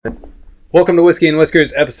Welcome to Whiskey and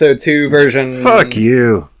Whiskers, episode 2 version. Fuck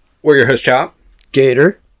you. We're your host, Chop.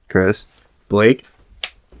 Gator. Chris. Blake.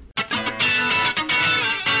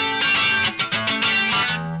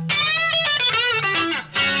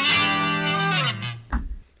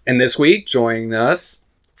 And this week, joining us,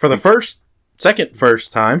 For the second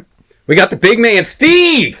time. we got the big man,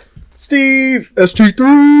 Steve! Steve.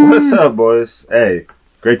 ST3. What's up, boys? Hey,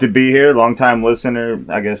 great to be here. Long time listener.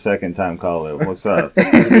 I guess second time caller. What's up?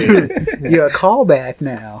 You're a callback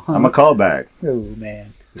now. Huh? I'm a callback Oh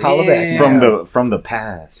man. Holla back. from the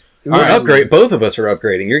past. We're upgrade. Both of us are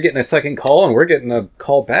upgrading. You're getting a second call, and we're getting a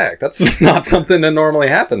call back. That's not something that normally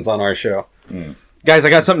happens on our show. Guys, I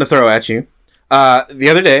got something to throw at you. The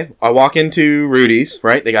other day, I walk into Rudy's,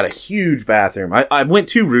 right? They got a huge bathroom. I went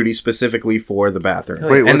to Rudy's specifically for the bathroom.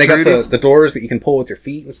 Wait, And they got Rudy's? the doors that you can pull with your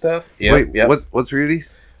feet and stuff. Yep, Wait, what's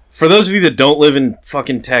Rudy's? For those of you that don't live in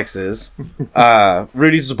fucking Texas,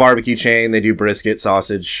 Rudy's is a barbecue chain. They do brisket,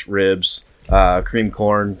 sausage, ribs, cream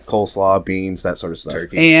corn, coleslaw, beans, that sort of stuff.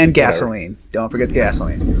 And gasoline. Don't forget the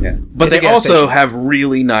gasoline. Yeah. But It's a they gas also station. have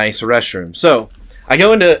really nice restrooms. So I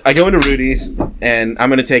go into Rudy's and I'm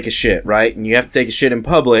gonna take a shit, right? And you have to take a shit in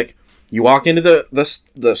public. You walk into the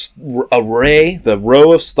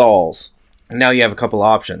row of stalls, and now you have a couple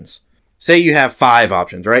options. Say you have 5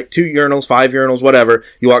 options, right? 2 urinals, 5 urinals, whatever.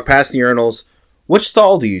 You walk past the urinals. Which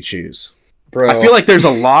stall do you choose? Bro, I feel like there's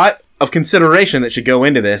a lot of consideration that should go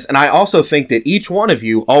into this, and I also think that each one of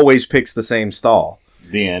you always picks the same stall.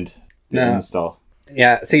 The end. The No. install.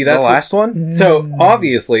 yeah, see, The that's last one? So,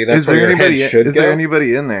 obviously, that's Is where there your head anybody? should Is go. there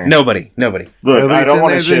anybody in there? Nobody. Look, Nobody's I don't in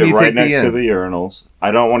want there, to then shit you right take the next to end. the urinals.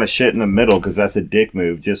 I don't want to shit in the middle because that's a dick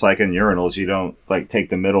move. Just like in urinals, you don't like take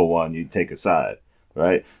the middle one. You take a side,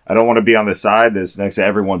 right? I don't want to be on the side that's next to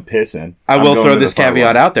everyone pissing. I I'm will going throw to this the far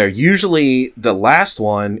caveat one. out there. Usually, the last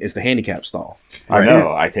one is the handicap stall. I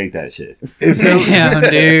know. I take that shit. Damn,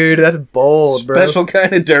 dude. That's bold, bro. Special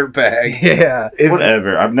kind of dirt bag. Yeah.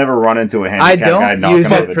 Whatever. I've never run into a I handicap don't guy knocking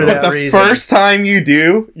use on it the for door. that The reason. first time you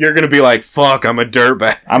do, you're going to be like, fuck, I'm a dirt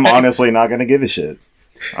bag. I'm honestly not going to give a shit.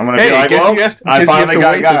 I'm going to Hey, be like, guess well, you have to- I guess you have finally to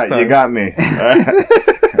got wait got this it. time. You got me.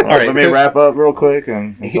 right, Let me so- wrap up real quick,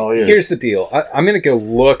 and it's all yours. Here's the deal. I'm going to go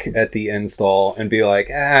look at the install and be like,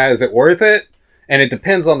 is it worth it? And it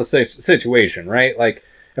depends on the situation, right? Like,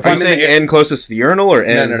 if Are you I'm in saying the end closest to the urinal or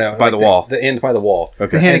end no, by like the wall? The end by the wall.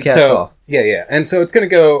 Okay. The handicap And so, stall. Yeah. And so it's going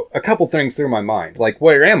to go a couple things through my mind. Like,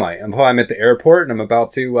 where am I? If I'm at the airport and I'm about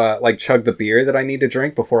to, chug the beer that I need to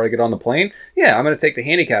drink before I get on the plane, yeah, I'm going to take the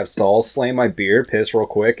handicap stall, slam my beer, piss real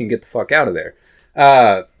quick, and get the fuck out of there.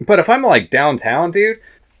 But if I'm, like, downtown, dude,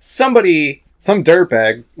 some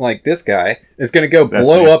dirtbag, like this guy, is going to go That's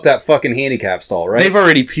blow me. up that fucking handicap stall, right? They've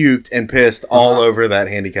already puked and pissed all over that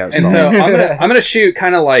handicap And stall. so I'm gonna shoot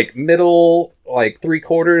kind of like middle, like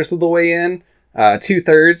 3/4 of the way in,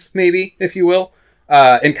 2/3 maybe, if you will,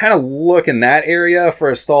 and kind of look in that area for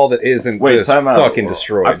a stall that isn't Wait, just time out. fucking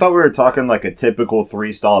destroyed. I thought we were talking like a typical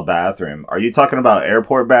 3-stall bathroom. Are you talking about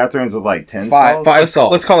airport bathrooms with like 10 stalls? Five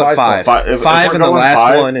stalls. Let's call it 5. Five. If 5 we're and the going last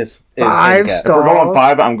 5, one is 5 handicap. If we're going stalls?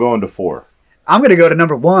 5, I'm going to 4. I'm going to go to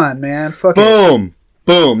number 1, man. Fuck it. Boom.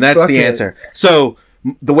 Boom. That's Fuck the it. answer. So,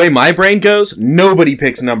 the way my brain goes, nobody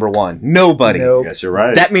picks number 1. Nobody. Nope. Yes, you're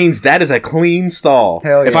right. That means that is a clean stall.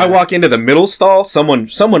 Hell If yeah. I walk into the middle stall, someone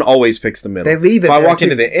always picks the middle. They leave it If I there, walk too.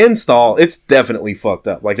 into the end stall, it's definitely fucked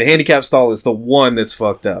up. Like the handicap stall is the one that's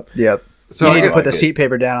fucked up. Yep. So you I need to got- put the sheet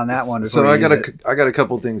paper down on that one. So before I you got use it. I got a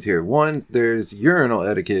couple things here. One, there's urinal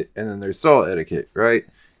etiquette, and then there's stall etiquette, right?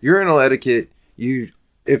 Urinal etiquette,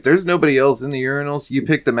 if there's nobody else in the urinals, you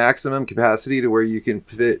pick the maximum capacity to where you can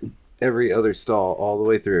fit every other stall all the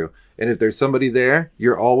way through. And if there's somebody there,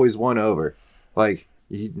 you're always one over. Like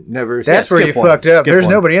you never. That's where you skip one. fucked up. Skip There's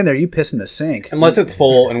one. nobody in there. You piss in the sink. Unless it's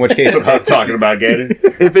full, in which case I'm talking about Gator.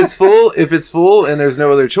 If it's full, and there's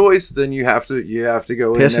no other choice, then you have to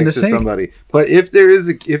go Piss in in next the to sink. somebody. But if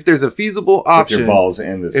there's a feasible Put option, your balls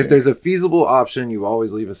in the if sink. there's a feasible option, you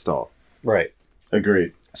always leave a stall. right.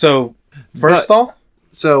 Agreed. So, But- first stall?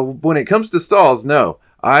 So when it comes to stalls, no.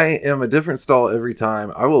 I am a different stall every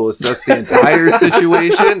time. I will assess the entire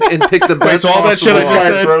situation and pick the best so all that shit I possible just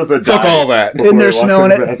one. said, throws a fuck dice all that. before In there he walks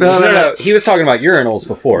smelling in it. bed. No. He was talking about urinals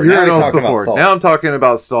before. Now he's Urinals talking about before. stalls. Now I'm talking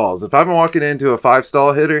about stalls. If I'm walking into a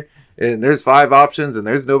 5-stall hitter and there's 5 options and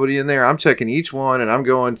there's nobody in there, I'm checking each one and I'm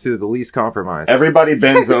going to the least compromise. Everybody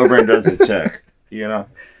bends over and does a check. You know?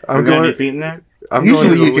 I'm Is there going- any feet in there? I'm going to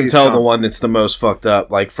Usually the you can least tell the com- one that's the most fucked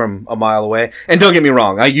up, like from a mile away. And don't get me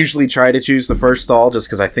wrong, I usually try to choose the first stall just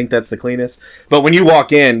because I think that's the cleanest. But when you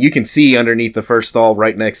walk in, you can see underneath the first stall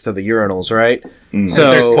right next to the urinals, right?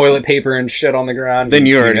 So There's toilet paper and shit on the ground. then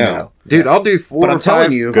you already know. Dude, I'll do four But or I'm telling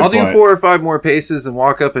five. you- Good I'll do point. 4 or 5 more paces and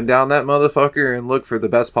walk up and down that motherfucker and look for the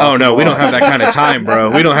best possible. Oh no, we don't have that kind of time,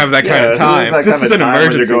 bro. We don't have that kind of time. Like This is an When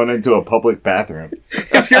emergency. you're going into a public bathroom.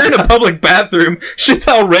 If you're in a public bathroom, shit's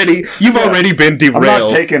already you've already been I'm derailed. not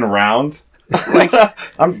taking rounds. Like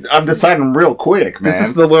I'm deciding real quick, man. This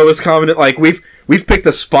is the lowest common. Like we've picked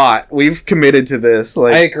a spot. We've committed to this.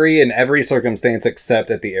 Like I agree in every circumstance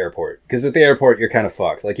except at the airport. Because at the airport, you're kind of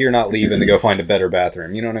fucked. Like, you're not leaving to go find a better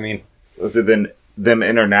bathroom. You know what I mean? Those are them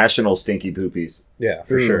international stinky poopies. Yeah,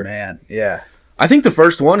 for Ooh, sure. man. Yeah. I think the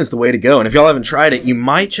first one is the way to go. And if y'all haven't tried it, you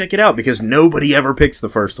might check it out because nobody ever picks the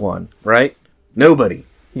first one, right? Nobody.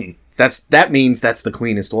 That means that's the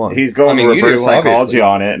cleanest one. He's going I mean, you reverse do, psychology obviously.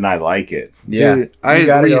 on it, and I like it. Yeah. Dude, I you at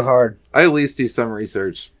gotta go least- hard. I at least do some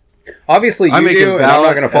research. Obviously, I you make a do, and I'm not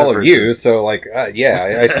valid going to follow effort. you. So, like,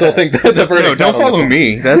 yeah, I still think that the no, verdict's don't out on this follow one.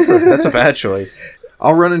 me. That's a bad choice.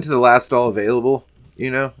 I'll run into the last stall available, you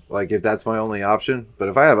know, like if that's my only option. But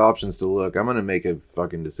if I have options to look, I'm gonna make a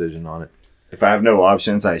fucking decision on it. If I have no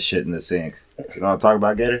options, I shit in the sink. You want to talk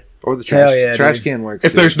about get it? Or the trash, Hell yeah, trash dude. can works.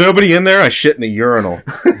 If too. there's nobody in there, I shit in the urinal.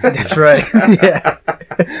 That's right. Yeah.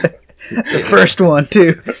 The first one,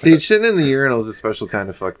 too. dude, shitting in the urinal is a special kind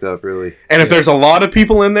of fucked up, really. And if there's a lot of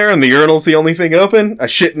people in there and the urinal's the only thing open, I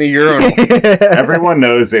shit in the urinal. Everyone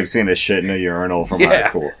knows they've seen a shit in a urinal from high Yeah.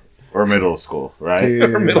 school or middle school, right? Dude.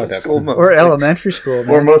 Or middle school. Or mostly. elementary school, man.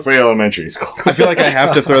 Or mostly elementary school. I feel like I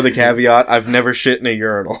have to throw the caveat. I've never shit in a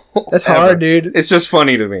urinal. That's Ever. hard, dude. It's just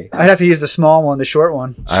funny to me. I'd have to use the small one, the short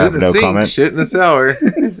one. I Shit have in the no sink, comment. shit in the shower.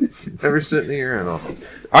 Never shit in the urinal. All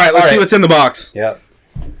right, let's see what's in the box. Yeah.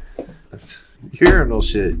 Urinal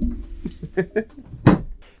shit.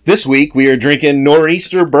 This week we are drinking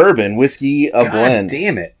Nor'easter Bourbon Whiskey a God Blend.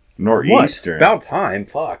 damn it. Nor'easter. About time.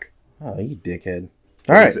 Fuck. Oh, you dickhead!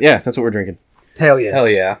 All right, Is it- yeah, that's what we're drinking. Hell yeah. Hell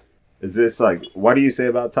yeah. Is this like, what do you say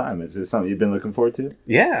about time? Is this something you've been looking forward to?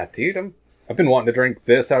 Yeah, dude. I've been wanting to drink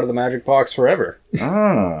this out of the Magic Box forever.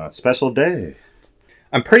 Ah, special day.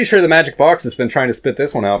 I'm pretty sure the Magic Box has been trying to spit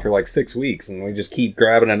this one out for like 6 weeks, and we just keep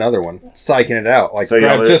grabbing another one, psyching it out. Like, So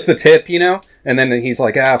grab y'all- just the tip, you know? And then he's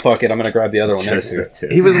like, fuck it, I'm gonna grab the other one next Just to the it.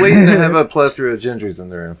 tip. He was waiting to have a plethora of gingers in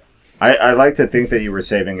the room. I like to think that you were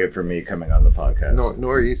saving it for me coming on the podcast.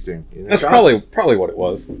 Nor'eastern. You know? That's probably what it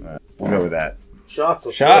was. We'll go with that.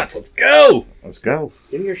 Shots. Shots, let's go! Let's go.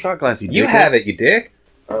 Give me your shot glass. You have it, you dick.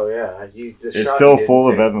 Oh yeah, I used this. It's still full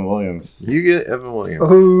of Evan Williams. You get Evan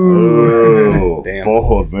Williams. Ooh. Oh, Damn.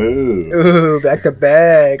 bold move. Ooh, back to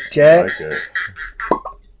back, I Jack. like it. Ooh,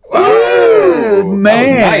 That was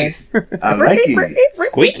man. nice. I like it.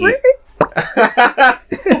 Squeaky.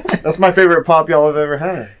 That's my favorite pop y'all have ever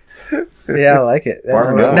had. Yeah, I like it.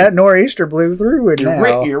 Far enough. That nor'easter blew through it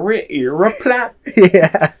now. You're a plat.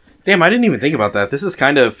 Yeah. Damn, I didn't even think about that. This is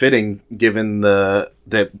kind of fitting given that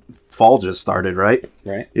fall just started, right?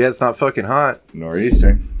 Right? Yeah, it's not fucking hot.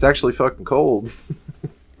 Nor'easter. It's actually fucking cold.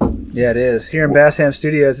 Yeah, it is. Here in Bassam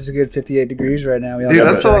Studios, it's a good 58 degrees right now. We all Dude, got I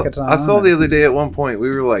our saw jackets on. I saw the other day at one point we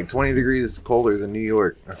were like 20 degrees colder than New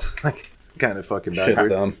York. Like, it's kind of fucking Shit's backwards.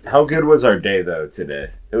 dumb. How good was our day, though,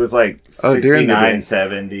 today? It was like Oh, during the 69, day.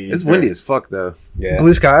 70. It's windy as fuck though. Yeah.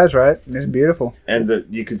 Blue skies, right? It's beautiful. And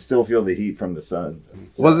you could still feel the heat from the sun.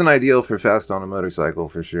 So Wasn't ideal for fast on a motorcycle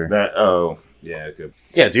for sure. Yeah, good.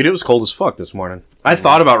 Yeah, dude, it was cold as fuck this morning. I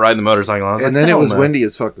thought about riding the motorcycle. I was And like, then it hell was no. windy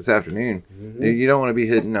as fuck this afternoon. Dude, you don't want to be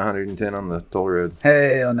hitting 110 on the toll road.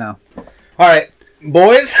 Hell no. All right,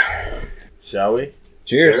 boys. Shall we?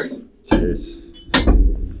 Cheers. Cheers.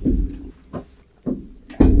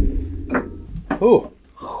 Ooh.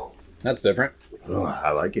 That's different. Oh,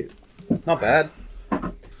 I like it. Not bad.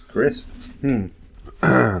 It's crisp.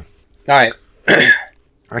 All right.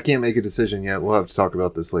 I can't make a decision yet. We'll have to talk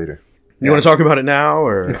about this later. You want to talk about it now,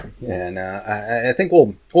 or And I think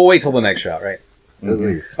we'll wait till the next shot, right? At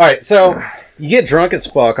least. All right. So you get drunk as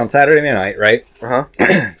fuck on Saturday night, right? uh-huh.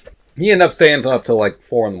 You end up staying up till like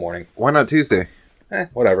 4 a.m. Why not Tuesday?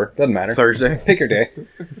 Whatever. Doesn't matter. Thursday? Pick your day.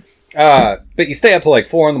 But you stay up till like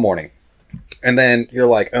 4 a.m. And then you're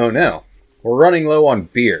like, oh no, we're running low on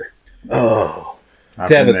beer. Oh, I've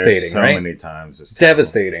been there devastating, so right? many times. It's terrible.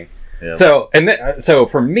 devastating. Yeah. So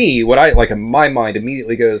for me, what I like in my mind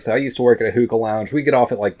immediately goes, I used to work at a hookah lounge. We get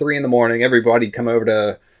off at like 3 a.m. Everybody'd come over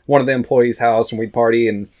to one of the employees' house and we'd party.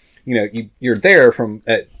 And you know, you're there from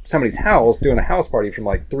at somebody's house doing a house party from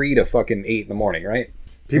like 3 to fucking 8 a.m, right?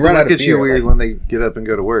 People run out look of at you beer, weird like- when they get up and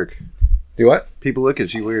go to work. Do what? People look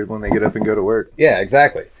at you weird when they get up and go to work. Yeah,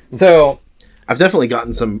 exactly. So I've definitely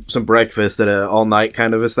gotten some breakfast at a all night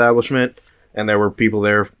kind of establishment, and there were people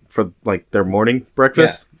there for like their morning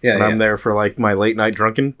breakfast. Yeah, and I'm there for like my late night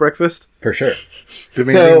drunken breakfast. For sure.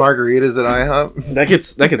 Demanding margaritas at IHOP. That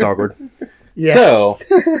gets awkward. Yeah. So,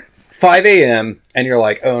 5 a.m. and you're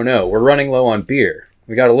like, oh no, we're running low on beer.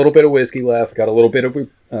 We got a little bit of whiskey left. We got a little bit of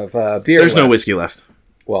beer There's no left. whiskey left.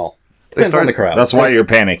 Well, depends on the crowd. That's why you're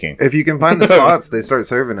panicking. If you can find the spots, they start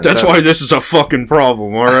serving it. That's why this is a fucking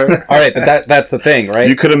problem. All right. All right, but that's the thing, right?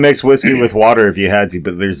 You could have mixed whiskey with water if you had to,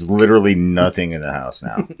 but there's literally nothing in the house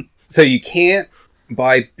now. So you can't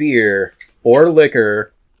buy beer or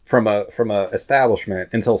liquor from a establishment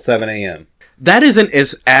until 7 a.m. That isn't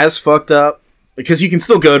as fucked up because you can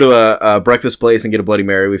still go to a breakfast place and get a Bloody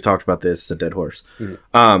Mary. We've talked about this. It's a dead horse.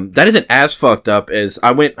 That isn't as fucked up as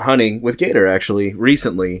I went hunting with Gator actually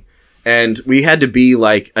recently, and we had to be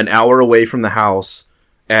like an hour away from the house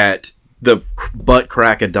at the butt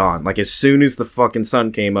crack of dawn. Like as soon as the fucking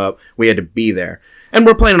sun came up, we had to be there, and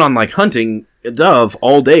we're planning on like hunting a dove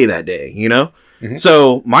all day that day, you know.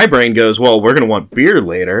 So my brain goes, well, we're gonna want beer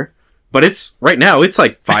later. But it's right now. It's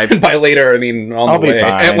like 5. By later, I mean on I'll the be way.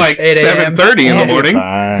 fine. At like 8 a.m. 7:30 in the morning.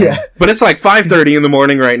 Fine. Yeah. But it's like 5:30 in the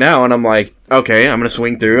morning right now, and I'm like, okay, I'm gonna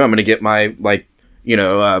swing through. I'm gonna get my like,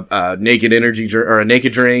 naked energy or a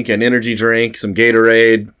naked drink, an energy drink, some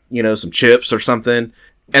Gatorade, some chips or something,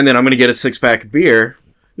 and then I'm gonna get a 6-pack of beer.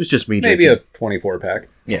 It was just me Maybe drinking. a 24 pack.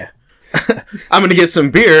 Yeah. I'm gonna get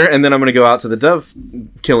some beer, and then I'm gonna go out to the dove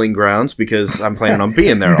killing grounds because I'm planning on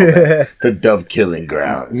being there all day. The dove killing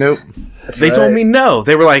grounds. Nope. They told me no.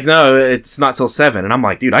 They were like, no, it's not till 7, and I'm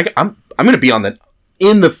like, dude, I'm gonna be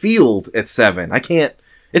in the field at 7. I can't.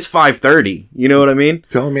 It's 5:30. You know what I mean?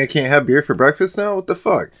 Telling me I can't have beer for breakfast now? What the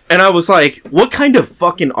fuck? And I was like, what kind of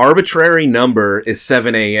fucking arbitrary number is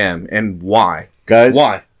 7 a.m. and why? Guys,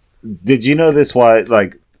 Why? did you know this? Why,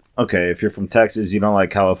 like, okay, if you're from Texas, you don't like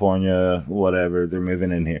California, whatever, they're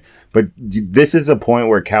moving in here. But this is a point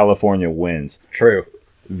where California wins. True.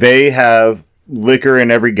 They have liquor in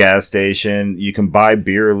every gas station. You can buy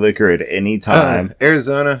beer or liquor at any time.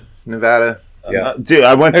 Arizona, Nevada. Yeah. Dude,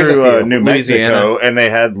 I went There's a through few. New Louisiana. Mexico, and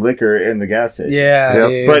they had liquor in the gas station. Yeah. Yep.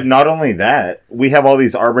 dude. But not only that, we have all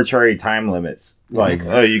these arbitrary time limits. Like,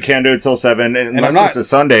 oh, you can't do it till 7. Unless not- it's a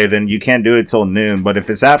Sunday, then you can't do it till noon. But if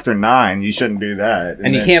it's after 9, you shouldn't do that.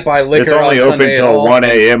 And you then can't buy liquor It's only on open Sunday at till all. 1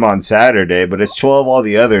 a.m. on Saturday, but it's 12 all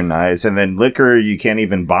the other nights. And then liquor you can't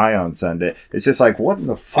even buy on Sunday. It's just like, what in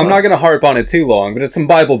the fuck? I'm not going to harp on it too long, but it's some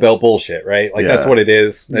Bible Belt bullshit, right? Like, that's Yeah. what it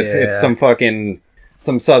is. It's Yeah. some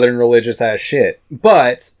some Southern religious ass shit.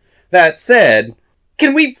 But, that said,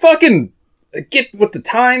 can we fucking get with the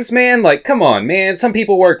times, man? Like, come on, man. Some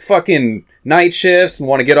people work fucking night shifts and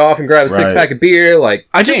want to get off and grab a Right. 6-pack of beer. Like,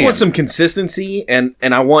 I just damn. want some consistency and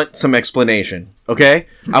I want some explanation. Okay,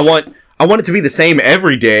 I want it to be the same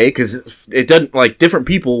every day because it doesn't like different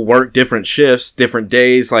people work different shifts, different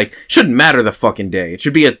days. Like shouldn't matter the fucking day. It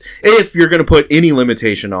should be if you're gonna put any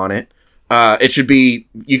limitation on it, it should be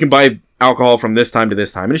you can buy alcohol from this time to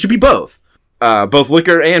this time, and it should be both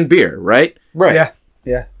liquor and beer, right? Right. Yeah.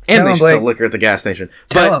 Yeah. And Tell they him, should sell Blake. liquor at the gas station.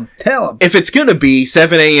 Tell But him. Tell him. if it's gonna be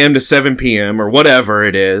 7 a.m. to 7 p.m. or whatever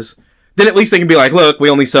it is, then at least they can be like, look, we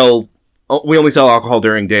only sell alcohol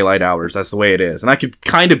during daylight hours. That's the way it is. And I could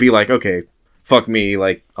kind of be like, okay, fuck me,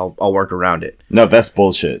 like I'll work around it. No, that's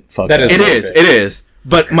bullshit. Fuck That is- It is.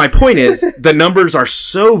 But my point is, the numbers are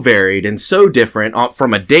so varied and so different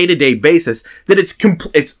from a day-to-day basis that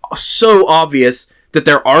it's so obvious that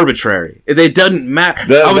they're arbitrary. It doesn't matter.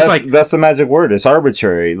 That's the magic word. It's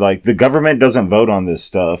arbitrary. Like, the government doesn't vote on this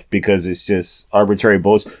stuff because it's just arbitrary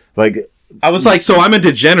bullshit. Like, so I'm a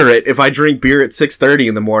degenerate if I drink beer at 6:30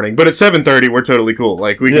 in the morning, but at 7:30 we're totally cool.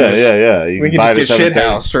 Like we can yeah. You we can buy just the get 7:30.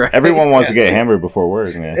 shithoused, right? Everyone wants to get hammered before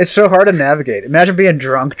work, man. It's so hard to navigate. Imagine being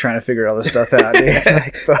drunk trying to figure all this stuff out, dude.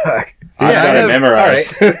 Like, fuck. I've Yeah, got I it have-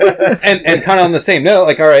 memorized. and kind of on the same note,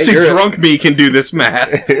 like, all right, See, drunk me can do this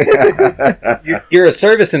math. you're a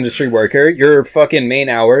service industry worker. Your fucking main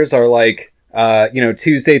hours are like,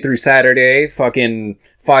 Tuesday through Saturday, fucking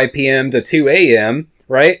 5 p.m. to 2 a.m.,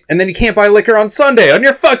 right? And then you can't buy liquor on Sunday on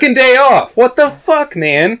your fucking day off. What the fuck,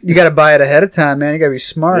 man? You got to buy it ahead of time, man. You got to be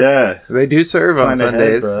smart. Yeah. They do serve on Plan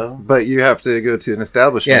ahead, Sundays, bro. but you have to go to an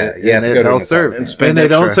establishment. Yeah, you have and to go to they'll an serve. and spend And they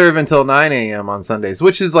don't extra. serve until 9 a.m. on Sundays,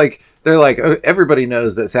 which is like, they're like, everybody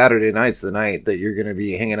knows that Saturday night's the night that you're going to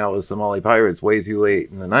be hanging out with Somali pirates way too late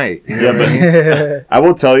in the night. You know Yeah, what I mean? but I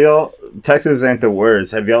will tell y'all, Texas ain't the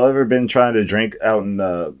worst. Have y'all ever been trying to drink out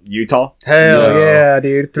in Utah? Hell No. yeah,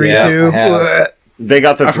 dude. 3-2. Yeah, I have. They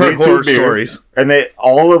got the I've heard 3-2 horror beer, stories. and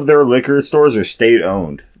all of their liquor stores are state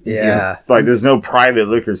owned. Yeah. Like, there's no private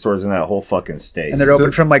liquor stores in that whole fucking state. And they're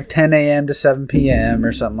open from like 10 a.m. to 7 p.m.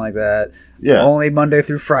 or something like that. Yeah. Only Monday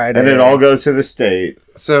through Friday. And it all goes to the state.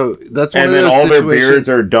 So that's one And of then those all their situations- beers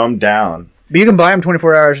are dumbed down. But you can buy them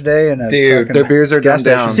 24 hours a day. And Dude, Their beers are dumbed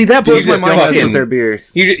down. See, that blows Dude, my that's mind. fucking- with their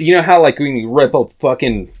beers. You know how like when you rip a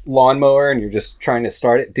fucking lawnmower and you're just trying to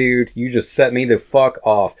start it, dude? You just set me the fuck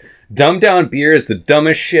off. Dumbed down beer is the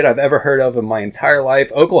dumbest shit I've ever heard of in my entire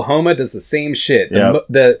life. Oklahoma does the same shit. Yep.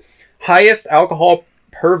 The highest alcohol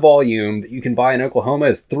per volume that you can buy in Oklahoma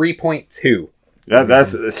is 3.2.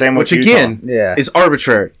 That's the same with Which again Yeah. is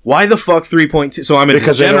arbitrary. Why the fuck 3.2? So I'm a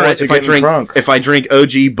Because they don't want degenerate you if I getting drink drunk. if I drink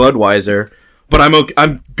OG Budweiser, but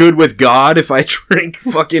I'm good with God if I drink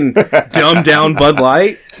fucking dumbed down Bud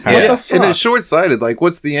Light. What Yeah. the fuck? And it's short-sighted. Like,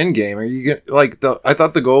 what's the end game? Are you gonna, like the? I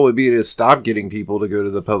thought the goal would be to stop getting people to go to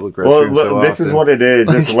the public Well, restroom. so this is often. what it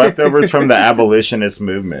is. It's leftovers from the abolitionist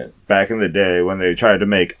movement back in the day when they tried to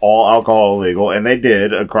make all alcohol illegal, and they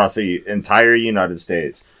did across the entire United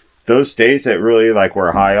States. Those states that really like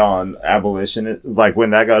were high on abolition, like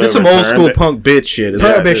when that got This is some overturned, old school punk bitch shit. Is Yeah.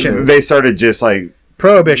 that- Prohibition. they started just like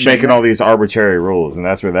Prohibition. making all these arbitrary rules, and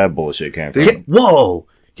that's where that bullshit came from. Whoa!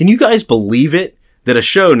 Can you guys believe it? That a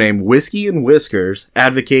show named Whiskey and Whiskers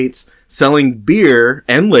advocates selling beer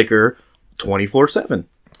and liquor 24/7.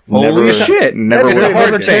 Holy shit! Never It's a would've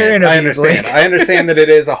hard guessed. stance. I understand. I understand that it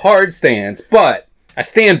is a hard stance, but I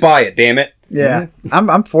stand by it, damn it. Yeah.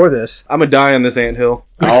 I'm for this. I'm gonna die on this anthill.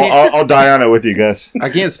 I'll die on it with you guys. I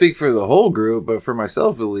can't speak for the whole group, but for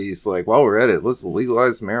myself at least, like while we're at it, let's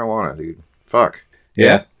legalize marijuana, dude. Fuck.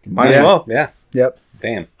 Yeah. Might Yeah. as well. Yeah. Yep.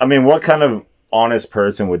 Damn. I mean, what kind of honest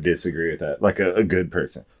person would disagree with that? Like a good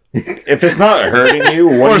person. If it's not hurting you,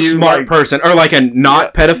 what Or a do you smart like? person, or like a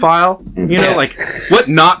not pedophile. You know, like what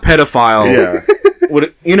not pedophile? Yeah. Would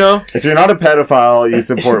it, you know? If you're not a pedophile, you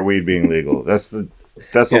support weed being legal. That's the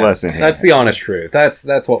Yeah. lesson here. That's the honest truth. That's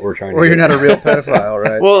what we're trying to Or do. you're not a real pedophile,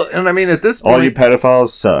 right? Well, and I mean at this All you point, pedophiles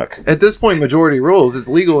suck. at this point, majority rules. It's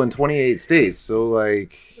legal in 28 states, so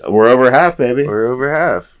like We're over half, baby. we're over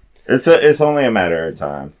half. It's only a matter of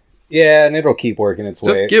time. Yeah, and it'll keep working its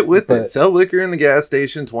way. Just get with but- it. Sell liquor in the gas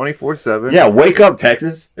station 24/7. Yeah, wake up,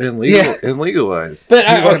 Texas. and legal Yeah. and legalize. But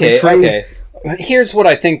You wanna be okay, free. okay. Here's what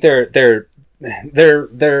I think they're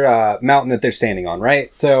mountain that they're standing on,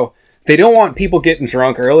 right? So they don't want people getting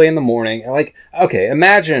drunk early in the morning. Like, okay,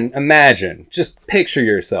 imagine, just picture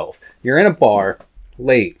yourself. You're in a bar,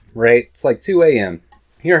 late, right? It's like 2 a.m.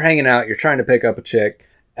 You're hanging out. You're trying to pick up a chick.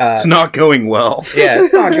 It's not going well. Yeah,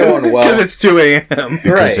 it's not going Because well. it's 2 a.m.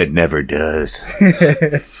 Right. never does.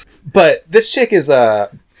 But this chick is a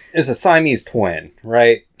Siamese twin,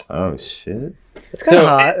 right? Oh shit. It's kind So of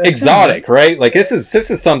hot. It's exotic, right? Like this is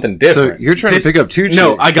something So different. you're trying This- to pick up two chicks.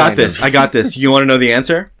 No, I got kind this. of. I got this. You want to know the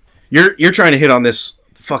answer? You're trying to hit on this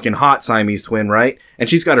fucking hot Siamese twin, right? And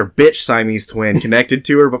she's got her bitch Siamese twin connected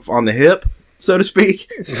to her but on the hip, so to speak.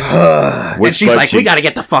 And she's like, we got to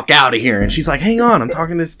get the fuck out of here. And she's like, hang on, I'm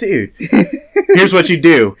talking to this dude. Here's what you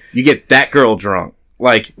do. You get that girl drunk.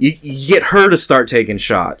 Like, you get her to start taking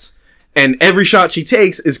shots. And every shot she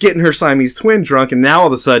takes is getting her Siamese twin drunk. And now all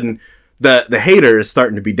of a sudden, the hater is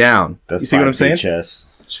starting to be down. That's you see what I'm saying? Chess.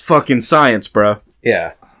 It's fucking science, bro.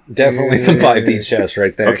 Yeah, definitely some 5D chess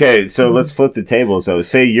right there. Okay, so let's flip the tables. though.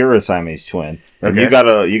 Say you're a Siamese twin, and Okay.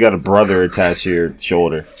 you got a brother attached to your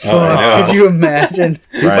shoulder, Fuck, could you imagine?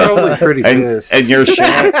 He's probably pretty and pissed. and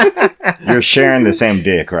you're sharing the same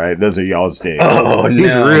dick, right? Those are y'all's dick. Oh,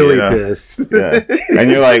 He's no. really Yeah. pissed. Yeah.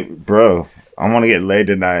 And you're like, bro, I want to get laid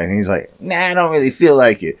tonight. And he's like, nah, I don't really feel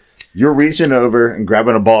like it. You're reaching over and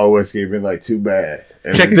grabbing a bottle of whiskey and being like, too bad.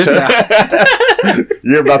 And Check this out.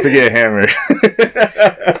 You're about to get hammered.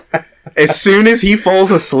 As soon as he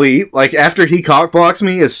falls asleep, like after he cock blocks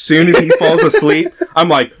me, as soon as he falls asleep, I'm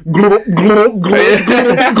like, glug, glug, glug,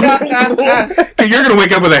 glug, glug, glug. 'Cause you're gonna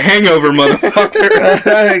wake up with a hangover,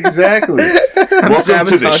 motherfucker. Exactly. Welcome to the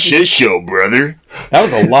sabotaging. shit show, brother. That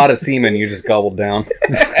was a lot of semen you just gobbled down.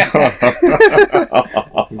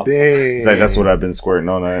 Dang. He's like, that's what I've been squirting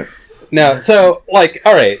all night. No, so like,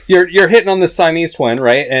 all right, you're hitting on this Siamese twin,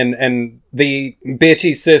 right? And the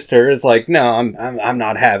bitchy sister is like, no, I'm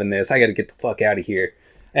not having this. I got to get the fuck out of here.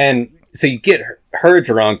 And so you get her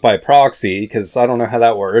drunk by proxy because I don't know how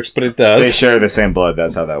that works, but it They does. share the same blood.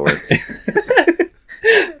 That's how that works.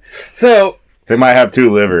 So They might have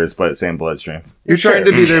two livers, but same bloodstream. You're trying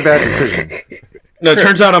to be their bad decision. No, it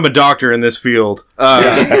turns out I'm a doctor in this field.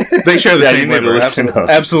 They share the Yeah, same you need to liver. listen up.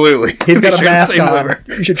 Absolutely. He's got They a share the mask same on. liver.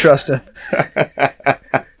 You should trust him.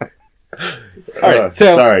 all right,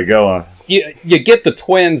 so Sorry, go on. you get the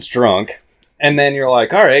twins drunk, and then you're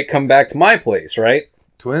like, all right, come back to my place, right?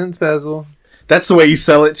 Twins, Basil. That's the way you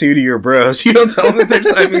sell it to your bros. You don't tell them that they're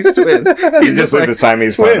Siamese twins. You just leave the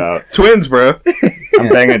Siamese part out. Twins, bro. I'm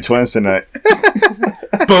banging twins tonight.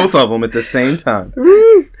 Both of them at the same time.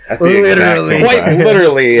 At the exact same Quite time.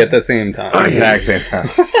 literally at the same time. Exact same time.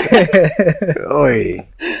 Oi.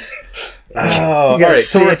 Oh, all gotta right.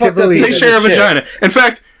 So see we're it to fucked up believe They pieces share a of shit. vagina. In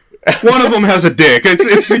fact, one of them has a dick.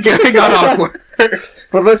 It's getting awkward.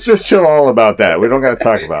 But let's just chill all about that. We don't got to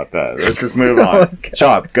talk about that. Let's just move on.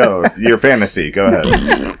 Chop, go. Your fantasy. Go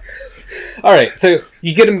ahead. All right. So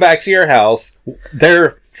you get them back to your house.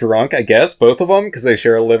 They're drunk, I guess, both of them, because they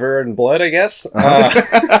share a liver and blood, I guess.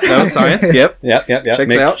 No science. Yep. Yep.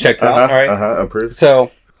 Checks out. Checks out. All right. Approved.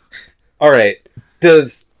 So, all right.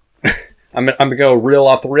 Does I'm gonna go real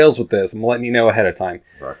off the rails with this. I'm letting you know ahead of time.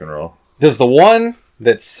 Rock and roll. Does the one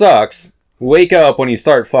that sucks wake up when you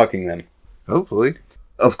start fucking them? Hopefully.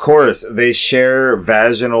 Of course, they share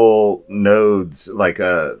vaginal nodes like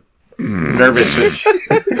a nervous.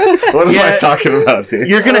 What am I talking about, dude?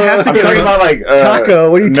 You're gonna have to I'm get talking about like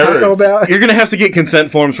Taco. What are you nerves. talking about? You're gonna have to get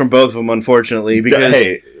consent forms from both of them, unfortunately, because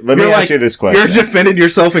Hey, let me you're ask you this question. You're defending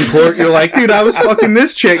yourself in court. You're like, dude, I was fucking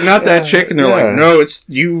this chick, not that chick, and they're Yeah. like, no, it's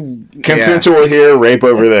you. Consensual here, rape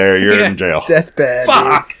over there. You're Yeah. in jail. That's bad.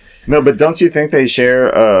 Fuck. No, but don't you think they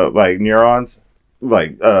share like neurons,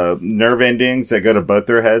 like nerve endings that go to both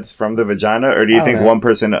their heads from the vagina, or do you think know. one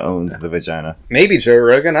person owns the vagina? Maybe Joe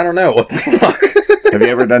Rogan. I don't know. What the fuck? Have you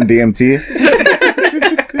ever done DMT?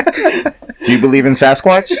 Do you believe in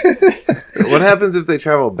Sasquatch? What happens if they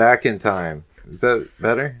travel back in time? Is that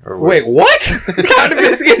better or worse? Wait, what? How did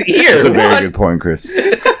this get here? That's a very What? good point, Chris.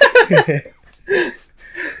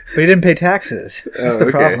 But he didn't pay taxes. That's the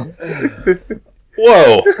okay. problem.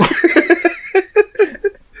 Whoa!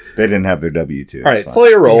 They didn't have their W-2. All right, slow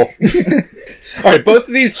your roll. All right, both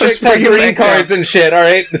of these chicks have bring it green back down. cards and shit. All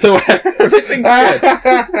right, so everything's good.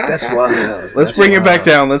 That's wild. Let's bring it back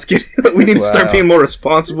down. Let's get. We need to start Wow. being more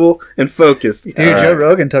responsible and focused. Dude, Joe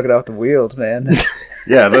Rogan took it off the wheels, man.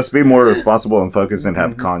 Yeah, let's be more responsible and focused and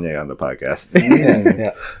have Kanye on the podcast.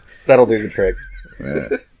 Yeah, that'll do the trick.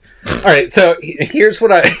 All right, so here's what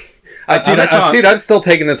dude, I'm still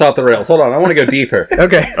taking this off the rails. Hold on, I want to go deeper.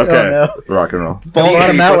 Okay. Okay, Oh, no. rock and roll. Bought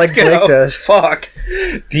him out like Blake does. Fuck.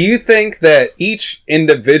 Do you think that each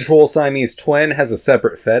individual Siamese twin has a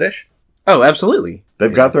separate fetish? Oh, absolutely.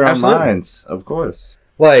 They've got their own Absolutely. minds, of course.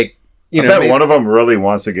 Like, you I know, bet maybe- one of them really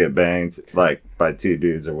wants to get banged, like by two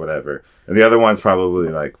dudes or whatever, and the other one's probably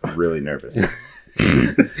like really nervous.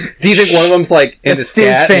 do you think one of them's like into That's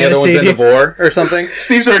Steve's scat and the other one's fantasy, into dude. vor or something?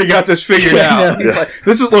 Steve's already got this figured Yeah, out. no. He's like,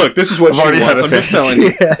 this is what I've she already had wants. a I'm just fantasy. telling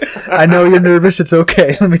you. Yeah. I know you're nervous. It's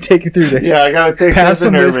okay. Let me take you through this. Yeah, I gotta take Pass the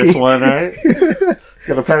some nervous whiskey. one, right?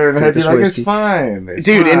 Gotta pat her in the head, be this like, whiskey. it's fine. It's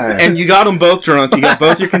Dude, fine. and you got them both drunk. You got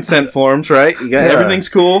both your consent forms, right? You got Yeah. everything's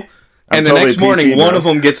cool. I'm And the totally next morning, PC one now. of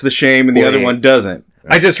them gets the shame and the other Wait. one doesn't.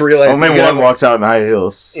 I just realized Only that you one could walks out in high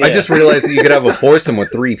heels. I just realized that you could have a foursome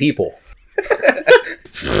with 3 people.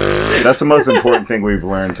 That's the most important thing we've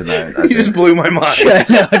learned tonight. I You just think. blew my mind. I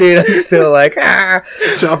know, dude. I'm still like, ah.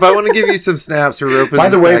 Chop, I want to give you some snaps for roping By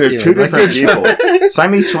the this way, back they're in. two Like, different people.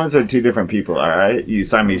 Siamese twins are two different people, alright? You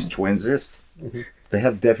Siamese twinsist. They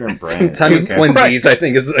have different brains. Siamese okay? twinsies, I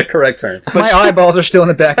think, is the correct term. My eyeballs are still in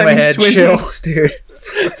the back of my head. Siamese Chill, twinsies. dude.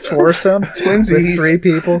 Foursome? Twinsies. With 3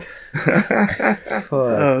 people? Fuck,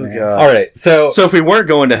 Oh man. god. All right, so So if we weren't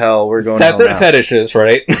going to hell, we're going separate to hell fetishes,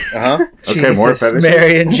 right? now. Uh-huh. Okay, more Jesus, fetishes?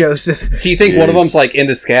 Mary and Joseph. Do you think one of Jeez. them's like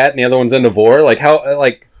into scat and the other one's into vor? Like how do you?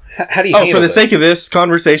 Oh, handle for the this? sake of this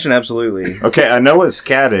conversation, absolutely. Okay, I know what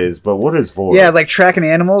scat is, but what is vor? Yeah, like tracking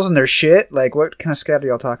animals and their shit. Like, what kind of scat are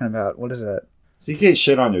y'all talking about? What is that? So you get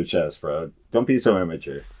shit on your chest, bro. Don't be so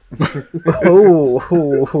immature.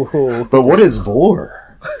 Oh, But what is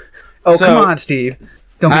vor? oh, So- come on, Steve.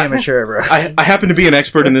 Don't be immature, bro. I happen to be an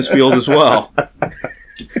expert in this field as well.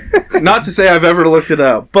 Not to say I've ever looked it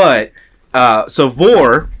up, but so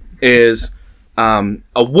vor is a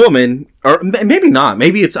woman, or maybe not.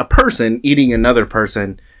 Maybe it's a person eating another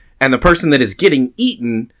person, and the person that is getting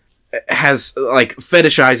eaten has like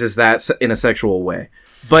fetishizes that in a sexual way.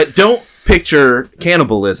 But don't picture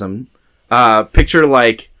cannibalism. Picture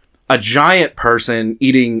like a giant person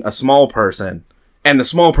eating a small person, and the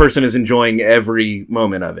small person is enjoying every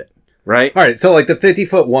moment of it. Right? All right, so like the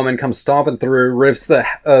 50-foot woman comes stomping through, rips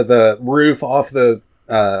the roof off the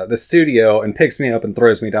studio, and picks me up and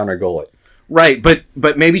throws me down her gullet. Right, but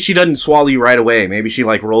maybe she doesn't swallow you right away. Maybe she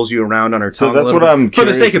like rolls you around on her So tongue. that's a little what I'm bit. For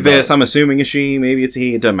the curious sake of this, about. I'm assuming a she. Maybe it's a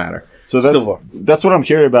he. It doesn't matter. So Still that's what I'm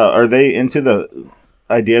curious about. Are they into the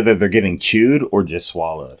idea that they're getting chewed or just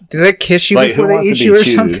swallowed? Do they kiss you Like, before who they wants to eat be you or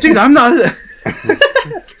chewed? something? Dude, I'm not.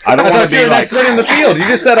 I don't I want thought to you be were an like. expert in the field. You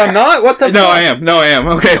just said I'm not. What the? No, fuck? I am. No, I am.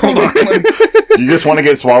 Okay, hold on. You just want to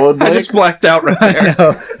get swallowed, I Blake? just blacked out right there. No,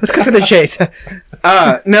 let's cut to the chase.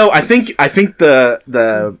 No, I think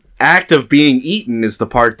the act of being eaten is the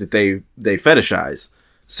part that they fetishize.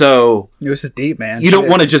 So This is deep, man. you don't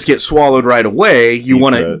want to just get swallowed right away. You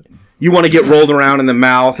want throat. to. You want to get rolled around in the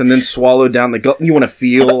mouth and then swallowed down the gut. You want to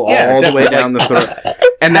feel Yeah, all the way definitely. down the throat.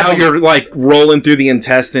 And now you're like rolling through the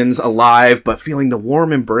intestines alive, but feeling the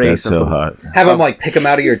warm embrace. That's so of hot. Have them like pick them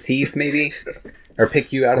out of your teeth, maybe, or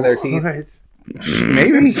pick you out of their teeth.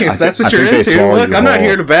 Maybe if that's what I you're think they into. swallow Look, you I'm not whole.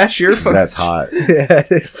 here to bash your. That's hot.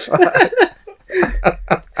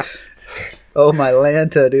 Oh, my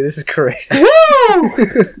Lanta, dude. This is crazy. All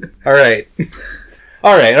right.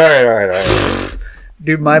 All right.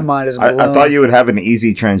 Dude, my mind is blown. I thought you would have an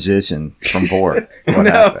easy transition from Vor. What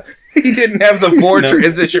No, happened? he didn't have the four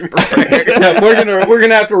transition prepared. No, we're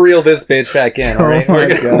gonna have to reel this bitch back in. All right, Oh my we're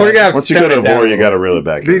gonna God. have Once to you go tone to it down Vor, a you little. got to reel it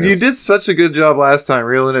back in. Dude, you did such a good job last time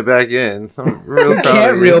reeling it back in. I'm real proud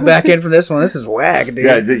Can't of you. reel back in from this one. This is whack, dude.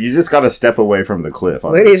 Yeah, you just got to step away from the cliff.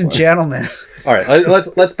 on Ladies this and one. gentlemen. All right,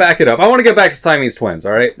 let's back it up. I want to go back to Siamese twins.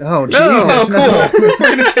 All right. Oh, Oh, Jesus. no. cool.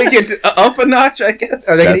 We're gonna take it up a notch, I guess.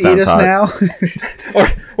 Are they That going to eat sounds us hot. now? Or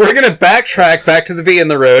we're gonna backtrack back to the V in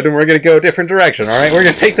the road, and we're gonna go a different direction. All right, we're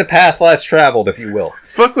gonna take the path less traveled, if you will.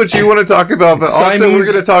 Fuck what you want to talk about, but also Siamese- we're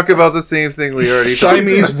going to talk about the same thing we already talked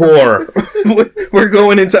Siamese about. War. We're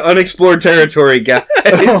going into unexplored territory, guys.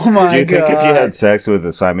 Oh, my Do you think God. if you had sex with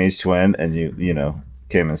a Siamese twin and you know,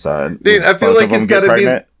 came inside, Dude, would I feel both like of them it's get gotta be-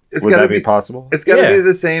 pregnant? it's Would gotta that be be- possible? It's got to Yeah. be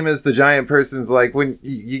the same as the giant person's, like when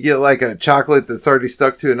you get like a chocolate that's already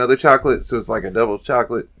stuck to another chocolate, so it's like a double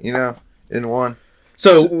chocolate, you know, in one.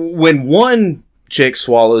 So when one chick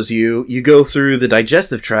swallows you, you go through the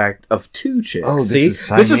digestive tract of two chicks. See?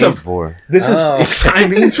 This is Vor. This Oh. is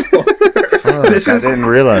Siamese War. This I is didn't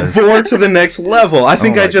realize. Vor to the next level. I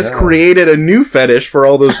think Oh I my just God. created a new fetish for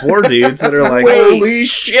all those Vor dudes that are like, Wait. holy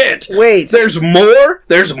shit! Wait. There's more?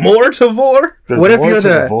 There's more to Vor? What if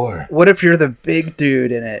you're what if you're the big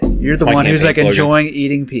dude in it? You're the my one who's campaign like slogan. enjoying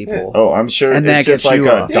eating people. Oh, I'm sure And it's that just gets like you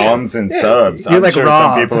a off. doms and subs. You're I'm like sure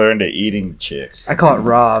Rob. some people are into eating chicks. I call it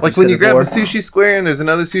Rob. Like when you instead grab a of Vor. sushi square and there's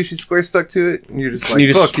another sushi square stuck to it, and you're just like,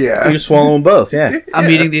 You just, fuck yeah. You just swallow them both, yeah. I'm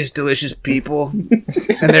eating these delicious people, and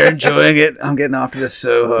they're enjoying it. I'm getting off to this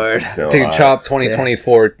so hard. So Dude, hot. Chop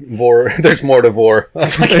 2024 Vor. There's more to Vor.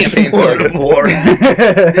 That's my campaign slogan.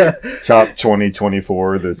 Chop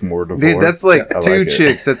 2024. There's more to Dude, Vor. that's like I two it.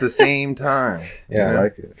 chicks at the same time. I Yeah.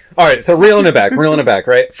 like it. All right, so reeling it back,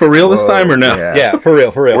 right? For real this time or no? Yeah, for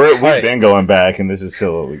real. We've All right. been going back, and this is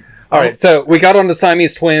still. All right, so we got on to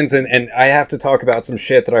Siamese twins, and I have to talk about some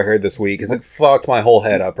shit that I heard this week because it fucked my whole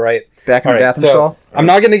head up, right? Back in All the right, bathroom so stall. I'm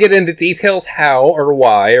not going to get into details how or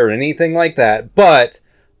why or anything like that, but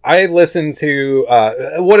I listened to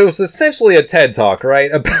what it was essentially a TED Talk, right?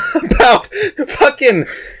 About fucking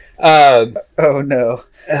Oh no.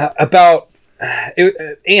 about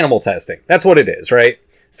animal testing. That's what it is, right?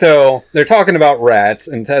 So they're talking about rats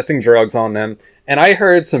and testing drugs on them. And I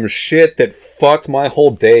heard some shit that fucked my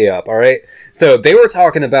whole day up, all right? So they were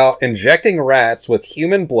talking about injecting rats with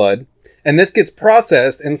human blood, and this gets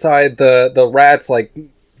processed inside the rat's, like,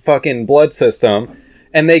 fucking blood system,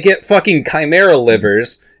 and they get fucking chimera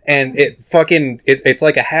livers, and it fucking, it's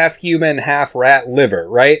like a half human, half rat liver,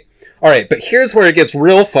 right? All right, but here's where it gets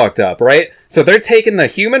real fucked up, right? So they're taking the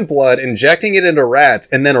human blood, injecting it into rats,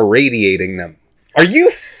 and then irradiating them. Are you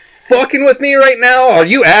fucking with me right now? Are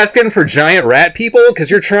you asking for giant rat people? Because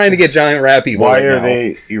you're trying to get giant rat people. Why right are now.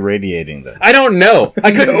 they irradiating them? I don't know.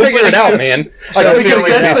 I couldn't figure it out, man. That's the Because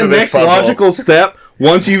only that's piece the of this next puzzle. logical step.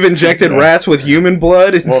 Once you've injected rats with human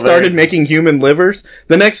blood and Well, started they- making human livers,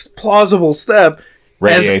 the next plausible step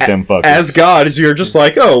Radiate them fuckers. as God is you're just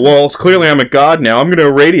like, oh, well, clearly I'm a god now. I'm going to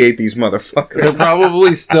irradiate these motherfuckers. They're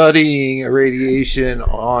probably studying radiation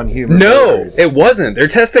on human No, livers. it wasn't. They're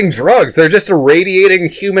testing drugs. They're just irradiating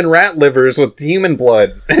human rat livers with human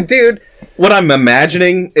blood. Dude, What I'm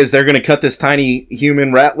imagining is they're going to cut this tiny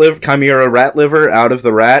human rat liver, chimera rat liver out of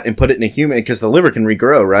the rat and put it in a human because the liver can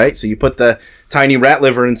regrow, right? So you put the tiny rat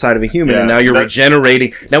liver inside of a human and Yeah, now you're that-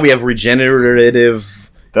 regenerating. Now we have regenerative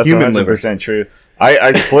That's human 100% liver. true.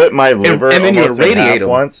 I split my liver and then you almost in irradiate half them.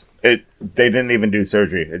 once. They didn't even do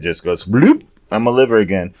surgery. It just goes bloop. I'm a liver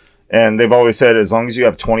again. And they've always said as long as you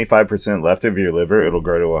have 25% left of your liver, it'll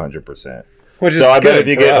grow to 100%. Which is So I bet good if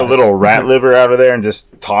you for get a us. little rat liver out of there and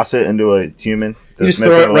just toss it into a human, You that's just throw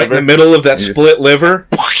missing it a right in the liver, middle of that You just- split liver.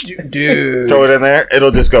 Dude. throw it in there, it'll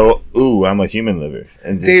just go, ooh, I'm a human liver.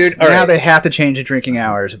 And just, Dude, all now right. they have to change the drinking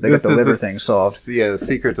hours if they get the liver thing solved. Yeah, the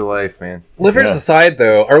secret to life, man. Livers Yeah. aside,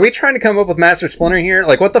 though, are we trying to come up with Master Splinter here?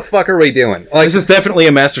 Like, what the fuck are we doing? Like, This is definitely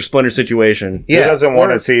a Master Splinter situation. Who doesn't want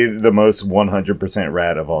or- to see the most 100%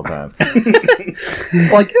 rat of all time?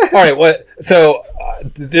 like, all right, what? So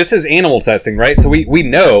this is animal testing, right? So we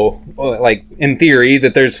know, like, in theory,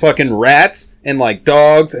 that there's fucking rats and like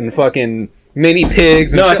dogs and fucking mini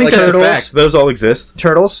pigs. And No, I shit think like that's that. a fact. Those all exist.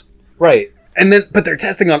 Turtles? Right. And then, but they're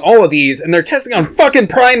testing on all of these, and they're testing on fucking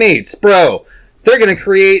primates, bro. They're gonna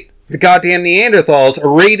create the goddamn Neanderthals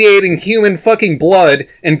irradiating human fucking blood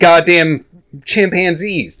and goddamn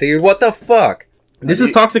chimpanzees, dude. What the fuck? This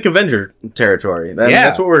is Toxic Avenger territory. Yeah.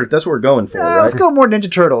 That's what we're going for, Let's right? go more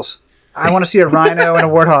Ninja Turtles. I want to see a rhino and a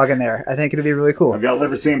warthog in there. I think it'd be really cool. Have y'all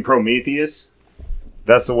ever seen Prometheus?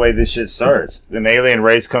 That's the way this shit starts. An alien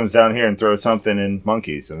race comes down here and throws something in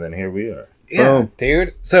monkeys, and then here we are. Yeah, Boom.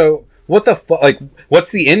 dude. So what the fuck? Like,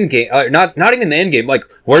 what's the end game? Not even the end game. Like,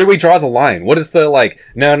 where do we draw the line? What is the like?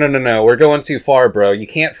 No. We're going too far, bro. You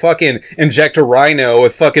can't fucking inject a rhino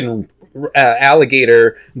with fucking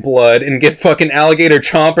alligator blood and get fucking alligator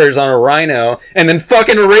chompers on a rhino and then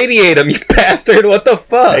fucking irradiate them, you bastard. What the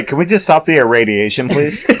fuck? Hey, can we just stop the irradiation,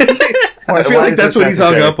 please? I feel like that's what he's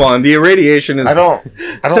hung up on. The irradiation is I don't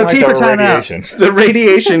So like T for the time out. radiation. the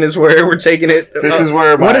radiation is where we're taking it. This is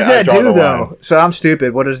where What does I that draw do, the though? line. So I'm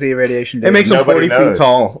stupid. What does the irradiation do? It makes them Nobody 40 feet knows.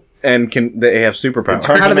 tall and they have superpowers.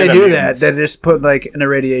 turns How do them they into do mutants. that? They just put like an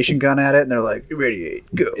irradiation gun at it, and they're like, irradiate,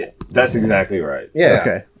 go. That's exactly right.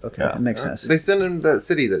 Yeah. Okay, that makes sense. They sent him to that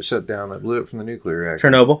city that shut down, that blew up from the nuclear reactor.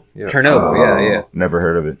 Chernobyl. Yeah. Chernobyl. Yeah. Never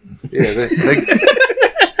heard of it. Yeah,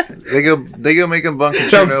 they go make them bunk in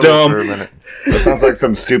Sounds Chernobyl dumb. for a minute, That sounds like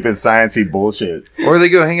some stupid sciencey bullshit. or they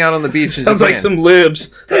go hang out on the beach. in Sounds like Japan. some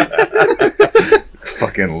libs.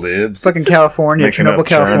 Fucking libs. Fucking California, Making Chernobyl, up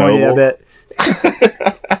California, I bet.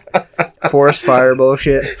 Forest fire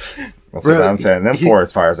bullshit. That's Bro, what I'm saying. Them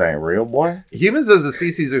forest fires ain't real, boy. Humans as a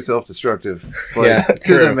species are self-destructive, like, Yeah, to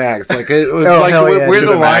true. the max. Like, like hell yeah. where To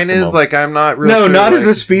the the line maximum. is, like I'm not real. No, sure, not as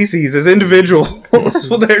like- a species, as individuals.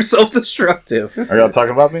 They're self-destructive. Are y'all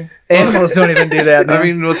talking about me? Animals don't even do that, man. I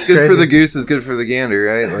mean, what's good Crazy. for the goose is good for the gander,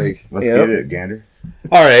 right? Like, Let's Yep. get it, Gander.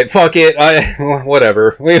 All right, fuck it.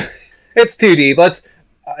 Whatever. It's too deep. Let's.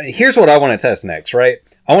 Here's what I want to test next. Right.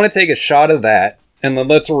 I want to take a shot of that, and then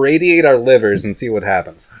let's radiate our livers and see what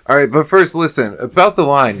happens. all right, but first, listen about the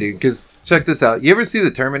line, dude. Because check this out. You ever see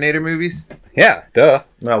the Terminator movies? Yeah. Duh.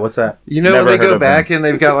 No, what's that? You know Never when they heard go of back them. and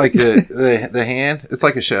they've got like the hand. It's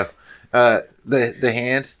like a show. The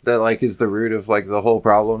hand that like is the root of like the whole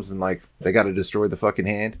problems, and like they got to destroy the fucking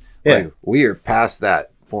hand. Yeah. Like, we are past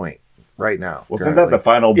that point right now. Wasn't that the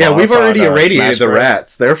final Yeah, boss we've already on, irradiated Smash the Bros?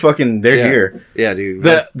 rats. They're Yeah. here. Yeah, dude.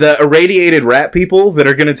 The irradiated rat people that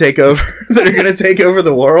are gonna take over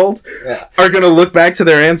the world are gonna look back to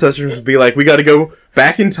their ancestors and be like, we got to go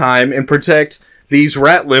back in time and protect these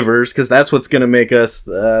rat livers because that's what's gonna make us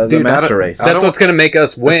the Dude, master I race. That's what's going to make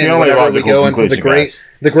us the win only whenever we logical go into conclusion,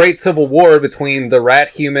 the great civil war between the rat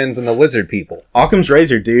humans and the lizard people. Occam's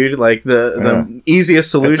razor, dude. Like the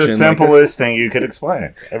easiest solution. It's the like, simplest thing you could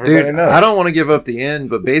explain. Everybody Dude, knows. I don't want to give up the end,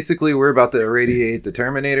 but basically we're about to irradiate the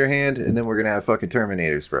Terminator hand, and then we're gonna have fucking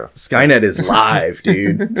Terminators, bro. Skynet is live,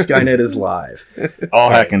 dude. Skynet is live. I'll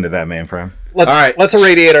hack into that mainframe. Let's All right. let's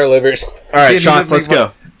irradiate our livers. All right, Can't shots. even Let's make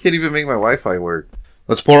go. Can't even make my Wi-Fi work.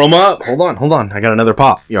 Let's pour them up. Hold on. I got another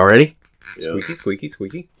pop. Y'all ready? Squeaky.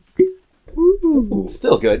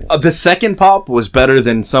 Still good. The second pop was better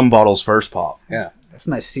than some bottles' first pop. Yeah. That's a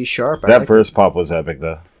nice C sharp. That first pop was epic,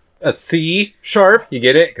 though. A C sharp. You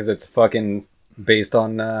get it because it's fucking based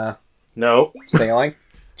on No. sailing.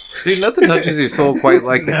 Dude, nothing touches your soul quite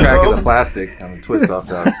like the crack of the plastic on the twist off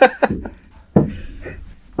dog.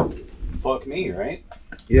 Fuck me, right?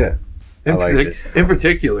 Yeah. I liked it. In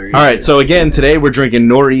particular. All right. So again, today we're drinking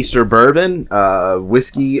Nor'easter bourbon,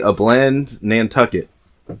 whiskey, a blend, Nantucket.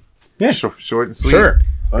 Yeah. Short and sweet. Sure.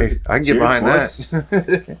 Hey, I can get Cheers, behind boys.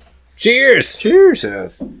 that. Cheers. Cheers.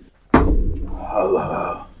 Yes.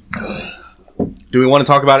 Do we want to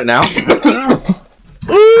talk about it now?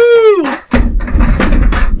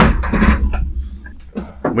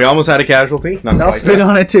 We almost had a casualty. Not I'll quite spit yet.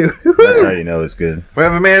 on it too. That's how you know it's good. We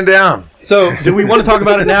have a man down. So, do we want to talk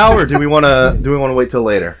about it now, or do we want to wait till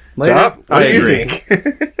later? Later. Chop, what I do you agree.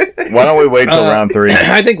 think? Why don't we wait till round 3?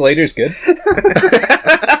 I think later's good.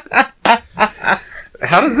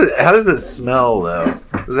 How does it smell though?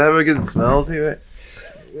 Does it have a good smell to it?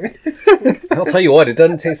 I'll tell you what, it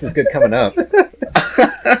doesn't taste as good coming up.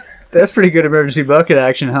 That's pretty good emergency bucket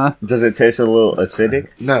action, huh? Does it taste a little acidic?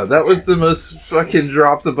 No, that was the most fucking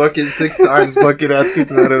drop the bucket 6 times bucket action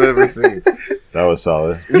that I've ever seen. That was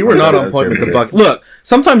solid. You were not on point with the bucket. Look,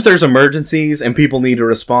 sometimes there's emergencies and people need to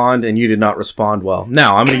respond, and you did not respond well.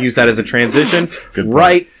 Now I'm going to use that as a transition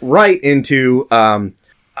right into.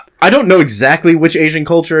 I don't know exactly which Asian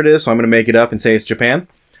culture it is, so I'm going to make it up and say it's Japan.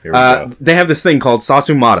 Here we go. They have this thing called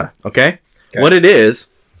Sasumata. Okay, what it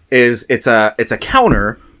is it's a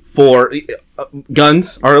counter for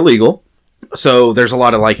guns are illegal, so there's a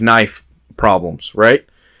lot of like knife problems, right?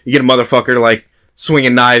 You get a motherfucker like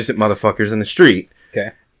swinging knives at motherfuckers in the street.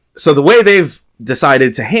 Okay. So the way they've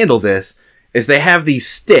decided to handle this is they have these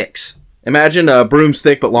sticks. Imagine a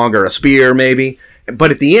broomstick, but longer, a spear maybe.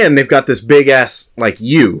 But at the end, they've got this big ass, like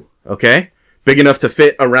U, okay? Big enough to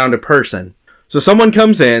fit around a person. So someone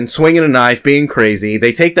comes in, swinging a knife, being crazy.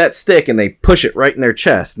 They take that stick and they push it right in their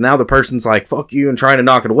chest. Now the person's like, fuck you, and trying to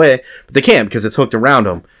knock it away. But they can't because it's hooked around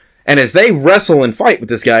them. And as they wrestle and fight with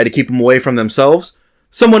this guy to keep him away from themselves,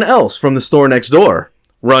 someone else from the store next door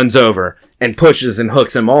runs over and pushes and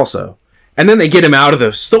hooks him also. And then they get him out of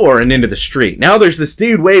the store and into the street. Now there's this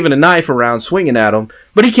dude waving a knife around, swinging at him,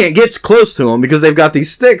 but he can't get close to him because they've got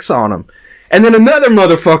these sticks on him. And then another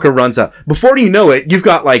motherfucker runs up. Before you know it, you've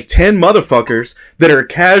got like 10 motherfuckers that are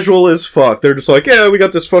casual as fuck. They're just like, yeah, we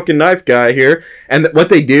got this fucking knife guy here. And what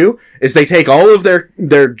they do is they take all of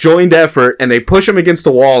their joined effort and they push him against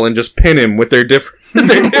the wall and just pin him with their different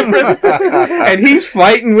and he's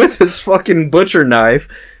fighting with his fucking butcher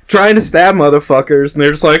knife, trying to stab motherfuckers, and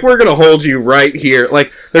they're just like, we're gonna hold you right here.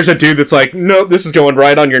 Like, there's a dude that's like, nope, this is going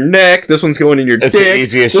right on your neck, this one's going in your dick. It's the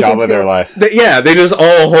easiest job of their life. They just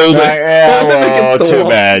all hold it. Yeah, well, too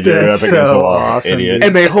bad you're up That's against so a wall, awesome, idiot.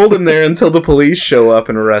 And they hold him there until the police show up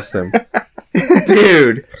and arrest him.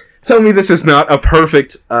 Dude, tell me this is not a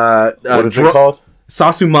perfect What is it called?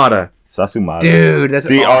 Sasumata. Sasumata. Dude, that's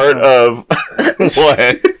The awesome. art of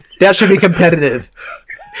what? That should be competitive.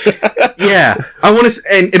 Yeah, I want to,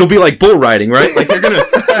 and it'll be like bull riding, right? Like you're gonna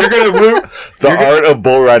root. The art of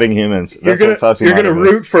bull riding humans. That's what Sasumata You're gonna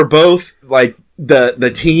is. root for both, like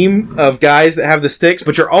the team of guys that have the sticks,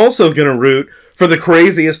 but you're also gonna root for the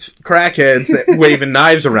craziest crackheads that waving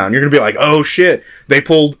knives around. You're gonna be like, oh shit, they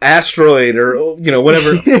pulled Asteroid or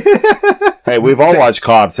whatever. Hey, we've all watched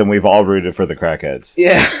Cops and we've all rooted for the crackheads.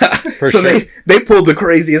 Yeah, For so sure. they pulled the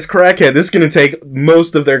craziest crackhead. This is gonna take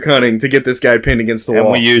most of their cunning to get this guy pinned against the And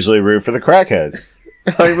wall. we usually root for the crackheads.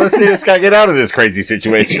 Like, let's see this guy get out of this crazy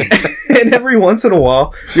situation. And every once in a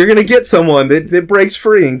while, you're gonna get someone that breaks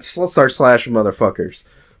free and start slashing motherfuckers.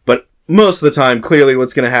 But most of the time, clearly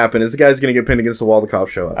what's gonna happen is the guy's gonna get pinned against the wall, the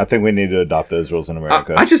cops show up. I think we need to adopt those rules in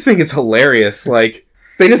America. I just think it's hilarious. Like,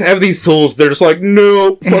 they just have these tools, they're just like,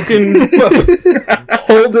 no, fucking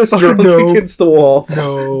hold this drunk against the wall.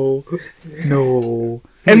 No.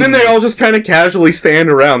 And then they all just kind of casually stand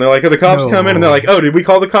around. They're like, oh, the cops come in, and they're like, oh, did we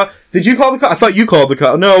call the cop? Did you call the cop? I thought you called the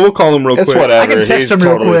cop. No, we'll call him real it's quick. whatever. I can text He's him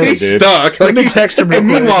real totally quick. the He's dude. stuck. Let me text him real And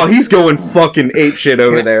quick. meanwhile, he's going fucking ape shit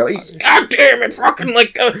over there. Like, God damn it, fucking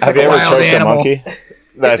like. Have you ever wild choked animal. a monkey?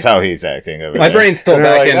 That's how he's acting over My there. brain's still And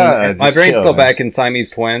they're back like, in. "Ah, My just brain's chill, still man." back in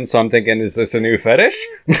Siamese twins, so I'm thinking, is this a new fetish?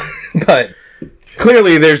 But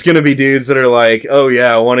Clearly, there's going to be dudes that are like, oh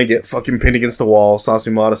yeah, I want to get fucking pinned against the wall,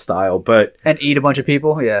 Sasumata style. But And eat a bunch of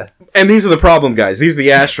people? Yeah. and these are the problem guys. These are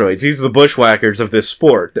the asteroids. These are the bushwhackers of this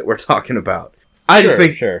sport that we're talking about. I just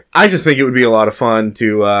think it would be a lot of fun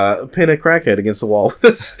to pin a crackhead against the wall with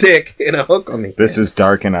a stick and a hook on the. This is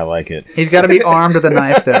dark and I like it. He's got to be armed with a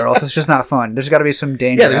knife there, or else it's just not fun. There's got to be some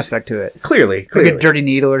danger aspect to it. Clearly. Like a dirty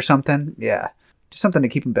needle or something. Yeah. Just something to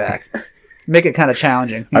keep him back. Make it kind of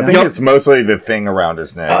challenging. I think it's mostly the thing around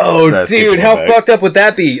his neck. oh, that's dude, keeping how him back. fucked up would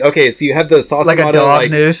that be? Okay, so you have the Sasumata, like a dog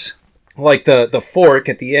noose. like the fork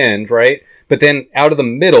at the end, right? But then out of the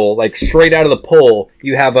middle, like straight out of the pole,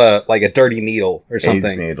 you have a dirty needle or AIDS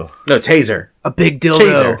something. needle. No, taser. A big dildo.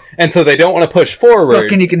 Taser. And so they don't want to push forward.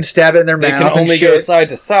 Fucking you can stab it in their They mouth. can and only go shit. side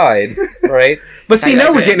to side, right? But see,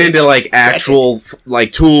 now we're getting into like actual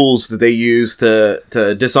like tools that they use to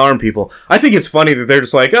disarm people. I think it's funny that they're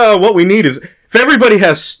just like, oh, what we need is if everybody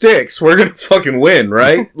has sticks, we're gonna fucking win,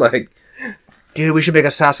 right? Like, Dude, we should make a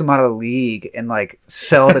Sasumata league and like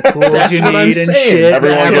sell the tools you what I'm need and saying. shit.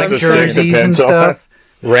 Everyone have, gets like, a stick to jerseys and pencil. stuff.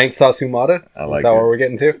 Rank Sasumata? I like Is that it. what we're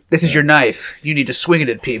getting to? This is your knife. You need to swing it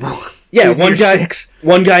at people. yeah, These are one your sticks.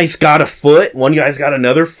 guy's got a foot, one guy's got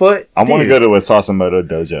another foot. I want to Dude. go to a Sasimoto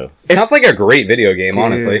dojo. Sounds like a great video game,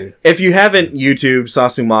 honestly. If you haven't YouTube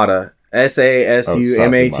Sasumata,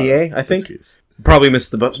 Sasumata, I think. Excuse. Probably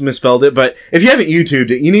misspelled it, but if you haven't YouTubed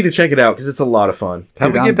it, you need to check it out because it's a lot of fun. How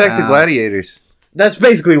do we Dude, get back to I'm- gladiators? That's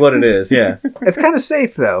basically what it is. Yeah. It's kind of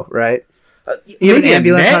safe though, right? You have an maybe a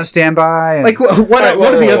ambulance net? on standby. And Like what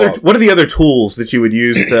are the other tools that you would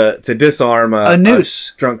use to disarm a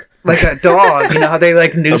noose, drunk? like a dog. You know how they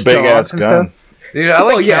like noose A big ass dogs and gun. stuff. Dude, I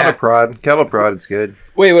like yeah. cattle prod. Cattle prod is good.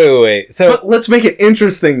 Wait. So But let's make it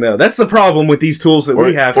interesting though. That's the problem with these tools that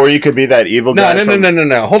we have. Or you could be that evil guy.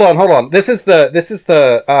 no. Hold on. This is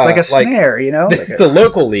the Like a snare, you know. This Like is the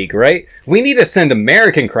local league, right? We need to send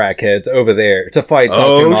American crackheads over there to fight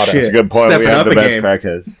Oh, Sasumata. shit. That's a good point. Stepping We have up the a best game.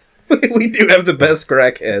 crackheads. We do have the best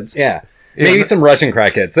crackheads. Yeah. Maybe some Russian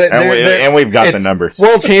crackheads. And we've got the it's numbers.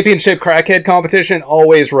 World Championship crackhead competition,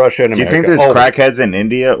 always Russia and Do you America. think there's always. crackheads in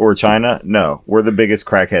India or China? No. We're the biggest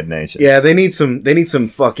crackhead nation. Yeah, they need some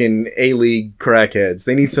fucking A-League crackheads.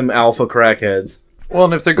 They need some alpha crackheads. Well,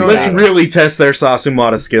 and if they're going, Let's really test their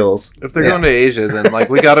Sasumata skills. if they're going to Asia, then like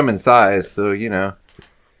we got them in size, so you know.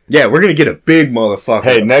 Yeah, we're gonna get a big motherfucker.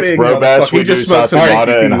 Hey, A next big Bro Bash, motherfucker. we do smoked some Sasumata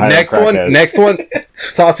ICP. and hire crackheads. Next one.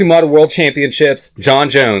 Sasumata World Championships, John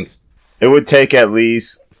Jones. It would take at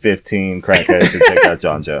least 15 crackheads to take out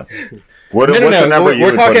John Jones. What's No. the number you We're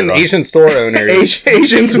would put talking it on? Asian store owners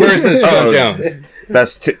Asians versus John Oh. Jones.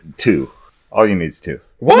 That's two. All you need is two.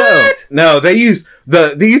 What? No, they used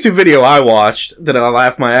the YouTube video I watched that I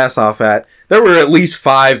laughed my ass off at. There were at least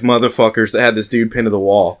 5 motherfuckers that had this dude pinned to the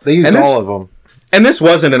wall. They used and this, all of them. and this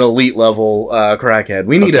wasn't an elite level crackhead.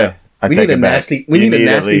 We need Okay, I we take need a it back. nasty. We You need a need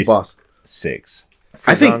at nasty least- boss. 6.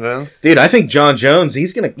 I think, John Jones? dude. I think John Jones.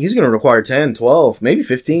 He's gonna require 10, 12, maybe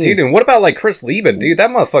 15. Dude, and what about like Chris Lieben? Dude, that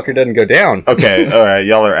motherfucker doesn't go down. Okay, all right.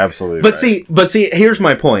 Y'all are absolutely But right. see, here's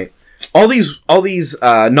my point. All these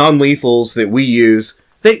non-lethals that we use,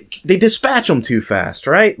 they dispatch them too fast,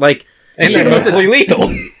 right? Like, And they're mostly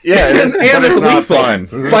lethal. Yeah, it is, and but it's they're not lethal.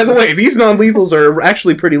 fun. By the way, these non-lethals are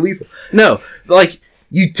actually pretty lethal. No, like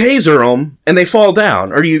you taser them and they fall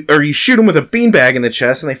down, or you shoot them with a beanbag in the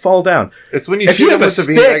chest and they fall down. It's when you If shoot you have them a with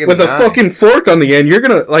the beanbag stick in with the a eye. fucking fork on the end, you're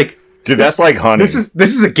gonna like. Dude, that's like hunting. This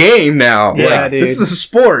is a game now. Yeah, Like, dude. this is a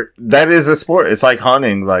sport. That is a sport. It's like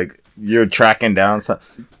hunting. Like you're tracking down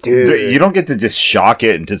something. Dude. You don't get to just shock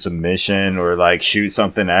it into submission or like shoot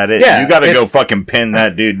something at it. Yeah, you got to go it's- fucking pin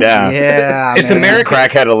that dude down. Yeah, It's man. This is American-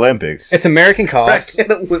 crackhead Olympics. It's American cops.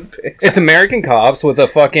 Olympics. It's American cops with a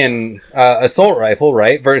fucking assault rifle,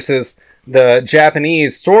 right? Versus the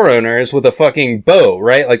Japanese store owners with a fucking bow,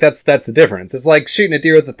 right? Like that's the difference. It's like shooting a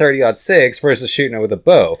deer with a 30-06 versus shooting it with a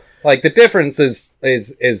bow. Like the difference is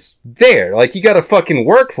there. Like you got to fucking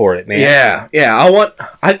work for it, man. Yeah.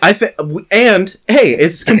 I think, and hey,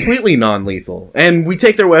 it's completely non-lethal, and we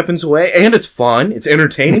take their weapons away, and it's fun, it's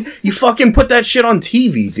entertaining. You fucking put that shit on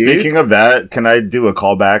TV, dude. Speaking of that, can I do a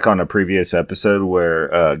callback on a previous episode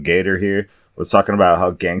where Gator here was talking about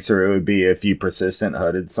how gangster it would be if you persistent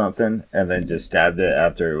hudded something and then just stabbed it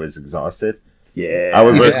after it was exhausted? Yeah, I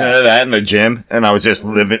was listening to that in the gym, and I was just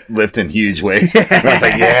lifting huge weights. And I was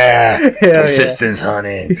like, yeah, persistence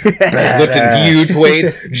hunting. Lifting huge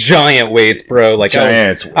weights, giant weights, bro. Like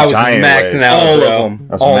Giants, I was giant maxing weights. out, All of bro. them.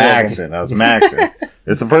 I was All of maxing. I was maxing.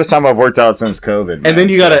 It's the first time I've worked out since COVID. And then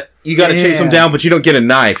you gotta chase them Yeah. down, but you don't get a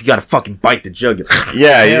knife. You gotta fucking bite the jugular.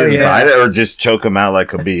 Yeah, you just yeah. bite it or just choke him out like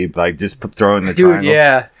Khabib. Like, just throw it in the Dude, triangle.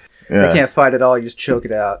 yeah. Yeah. They can't fight at all. You just choke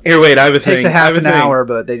it out. Here, wait, I have a It takes thing. a I half have an thing. hour,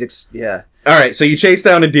 but they just, yeah. All right, so you chased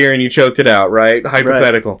down a deer and you choked it out, right?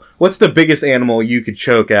 Hypothetical. What's the biggest animal you could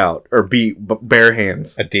choke out or beat bare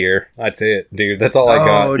hands? A deer. That's it, dude. That's all I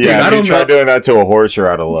got. Oh, dude, Yeah, I if don't you try know- doing that to a horse, you're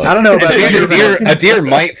out of luck. I don't know about Dude, a deer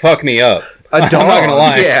might fuck me up. A dog. I'm not gonna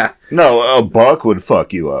lie. Yeah. No, a buck would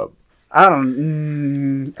fuck you up. I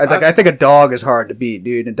don't. I think a dog is hard to beat,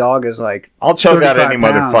 dude. A dog is like. I'll choke out any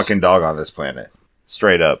 35 pounds. motherfucking dog on this planet.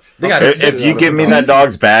 Straight up. They got- If you give me that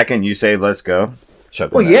dog's back and you say, let's go,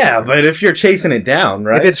 choke Well, him out. yeah, but if you're chasing it down,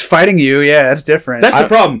 right? If it's fighting you, yeah, that's different. That's the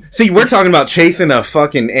problem. See, we're talking about chasing a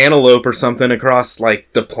fucking antelope or something across like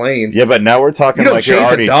the plains. Yeah, but now we're talking You don't like you're chase a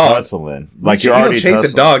already dog. tussling. Like you you're don't already chase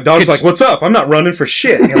tussling. a dog. Dog's like, "What's up? I'm not running for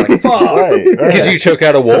shit." And you're like, "Fuck." Right, right. Could you choke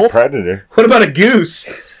out a It's a wolf? predator. What about a goose?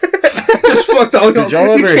 Just fucked all. Did y'all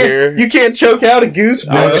you ever can't- hear- You can't choke out a goose,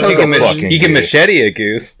 bro. I'll But choke you can, a fucking you can goose. machete a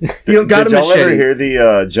goose. You got a Did y'all ever machete. hear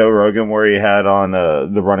the Joe Rogan where he had on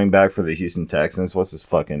the running back for the Houston Texans? What's his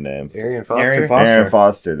fucking name? Arian Foster. Aaron Foster. Aaron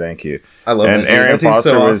Foster, thank you. I love And that dude. Aaron That dude's Foster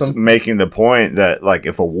so was awesome. making the point that like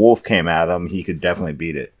if a wolf came at him, he could definitely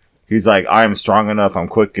beat it. He's like, I'm strong enough, I'm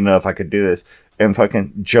quick enough, I could do this. And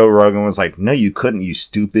fucking Joe Rogan was like, no, you couldn't, you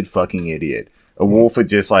stupid fucking idiot. A wolf would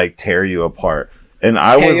just like tear you apart. And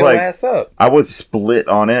I Tear was your like, ass up. I was split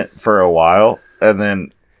on it for a while, and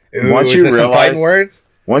then Ooh, once is you this some realize, fighting words?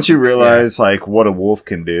 Once you realize like what a wolf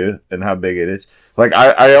can do and how big it is, like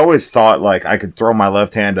I always thought like I could throw my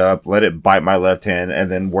left hand up, let it bite my left hand,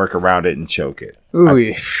 and then work around it and choke it.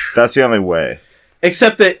 Ooh. That's the only way.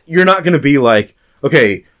 Except that you're not going to be like,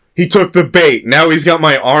 okay, he took the bait. Now he's got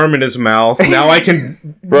my arm in his mouth. Now I can.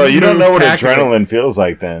 Bro, you don't move know what tactically. adrenaline feels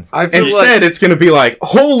like then. I feel Instead, it's going to be like,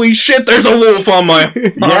 holy shit, there's a wolf on my.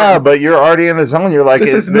 Yeah, but you're already in the zone. You're like,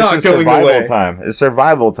 This is not going survival away. time. It's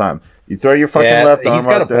survival time. You throw your fucking Yeah, left arm he's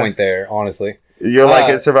got out a point there, honestly. You're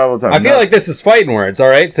like, it's survival time. I feel like this is fighting words, all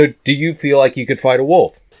right? So do you feel like you could fight a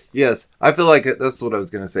wolf? Yes, I feel like that's what I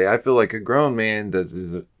was gonna say. I feel like a grown man that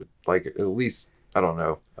is like at least I don't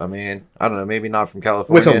know a man. I don't know, maybe not from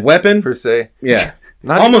California With a weapon? per se. Yeah.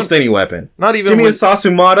 Not Almost even, any weapon. not even Give me a with,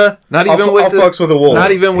 Sasumata. not I'll, even with I'll the, fucks with a wolf.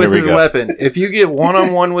 Not even with Here we the go. weapon. If you get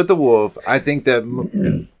 1-on-1 with a wolf, I think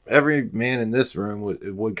that every man in this room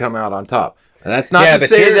would come out on top. And that's not Yeah, to but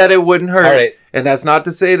say here- that it wouldn't hurt. All right. And that's not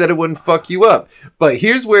to say that it wouldn't fuck you up. But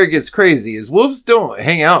here's where it gets crazy: is wolves don't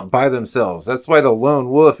hang out by themselves. That's why the lone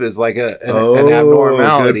wolf is like an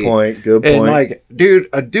abnormality. Good point. Good And point. like, dude,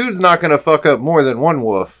 a dude's not gonna fuck up more than one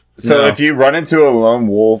wolf. So No. if you run into a lone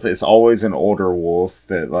wolf, it's always an older wolf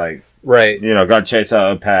that like, Right. you know, got chased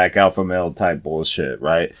out of a pack, alpha male type bullshit,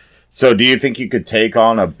 right? So do you think you could take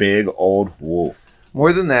on a big old wolf?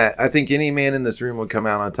 More than that, I think any man in this room would come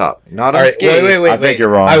out on top. Not All right, unscathed. I think you're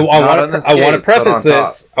wrong. I Not want to unscathed, preface but on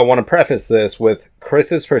this. I want to preface this with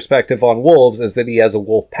Chris's perspective on wolves is that he has a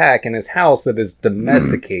wolf pack in his house that is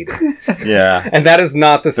domesticated, Yeah. and that is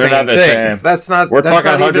not the They're same not the thing. same. That's not. We're that's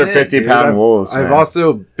talking not even 150 it, dude. pound I've- wolves, I've man.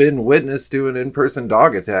 also been witness to an in-person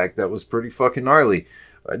dog attack that was pretty fucking gnarly.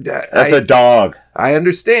 That's a dog. I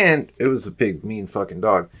understand it was a big, mean fucking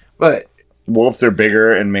dog, but Wolves are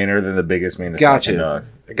bigger and meaner than the biggest, meanest fucking dog.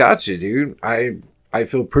 I got you, dude. I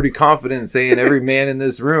feel pretty confident saying every man in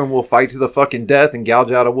this room will fight to the fucking death and gouge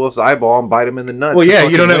out a wolf's eyeball and bite him in the nuts. well, to yeah,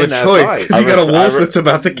 you fucking don't have a win that choice fight. because you got a I wolf re- that's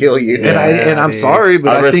about to kill you. And I'm dude. sorry,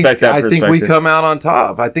 but I respect that I think we perspective. come out on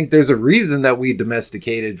top. I think there's a reason that we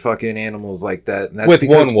domesticated fucking animals like that. And that's With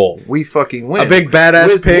because one wolf. we fucking win. A big badass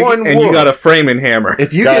With pig, one and you wolf. got a framing hammer.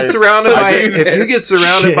 If you Guys, get surrounded I by think if you get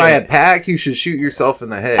surrounded shit. by a pack, you should shoot yourself in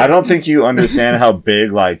the head. I don't think you understand how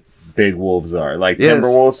big, like, big wolves are. Like, Yes, timber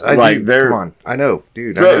wolves, I like, do. they're... Come on, I know,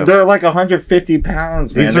 dude. I They're, know. they're like 150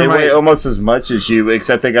 pounds, man. These They are weigh my- almost as much as you,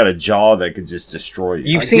 except they got a jaw that could just destroy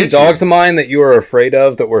you. You've I seen get dogs you. of mine that you were afraid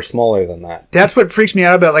of that were smaller than that. That's what freaks me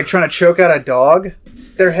out about like trying to choke out a dog.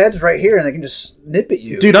 Their head's right here, and they can just nip at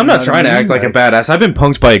you. Dude, I'm You know not what trying I to mean? act like a badass. I've been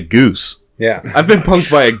punked by a goose. Yeah. I've been punked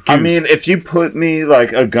by a goose. I mean, if you put me,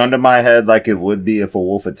 like, a gun to my head like it would be if a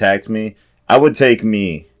wolf attacked me, I would take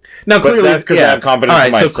me. now but clearly that's 'cause I have confidence All right,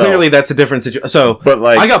 in myself. so clearly that's a different situation. So, But,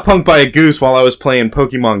 like- I got punked by a goose while I was playing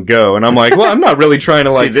Pokemon Go, and I'm like, well, I'm not really trying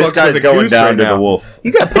to like. See, this fuck guy's with a going goose down right to now. the wolf.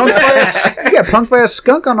 You got punked by a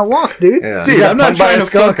skunk on a walk, dude. Yeah. Dude, I'm not trying to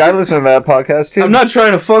fuck. I listen to that podcast, too. I'm not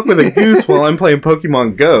trying to fuck with a goose while I'm playing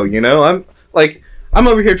Pokemon Go. You know, I'm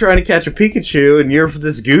over here trying to catch a Pikachu, and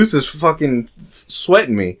this goose is fucking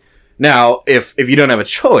sweating me. Now, if you don't have a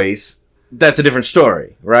choice, that's a different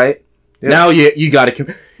story, right? Yeah. Now you got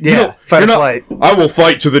to. Yeah, fight or flight. I will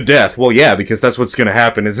fight to the death. Well, yeah, because that's what's going to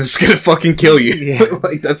happen. Is it's going to fucking kill you? Yeah.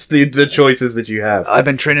 Like that's the choices that you have. I've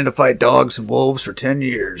been training to fight dogs and wolves for 10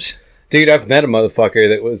 years. Dude, I've met a motherfucker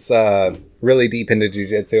that was really deep into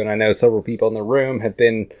jiu-jitsu, and I know several people in the room have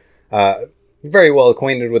been very well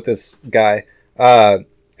acquainted with this guy.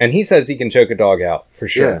 And he says he can choke a dog out, for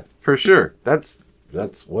sure. Yeah, for sure. That's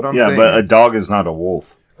what I'm Yeah, saying. but a dog is not a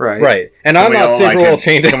wolf. right. Right. And Can I'm we not all, super like, well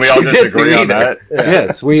chained Can we all jiu-jitsu disagree on either. that?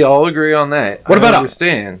 Yes, we all agree on that. What about I a-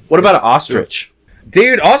 understand? What about an ostrich?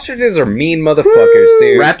 Dude, ostriches are mean motherfuckers,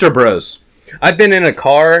 dude. Raptor Bros. I've been in a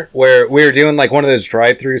car where we were doing like one of those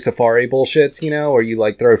drive-through safari bullshits, you know, where you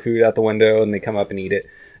like throw food out the window and they come up and eat it.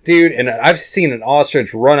 Dude, and I've seen an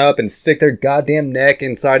ostrich run up and stick their goddamn neck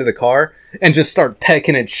inside of the car and just start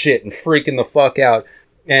pecking at shit and freaking the fuck out.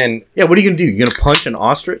 And, Yeah, what are you gonna do? You gonna punch an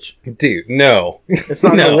ostrich? dude, no. It's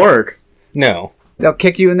not No. gonna work. No. They'll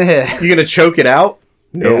kick you in the head. You gonna choke it out?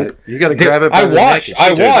 Nope. You got to Dude, grab it. By I the neck watched and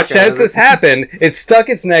shit the as fuck out of this it. happened. It stuck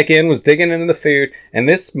its neck in, was digging into the food, and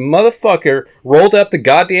this motherfucker rolled up the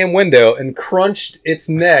goddamn window and crunched its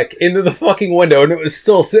neck into the fucking window, and it was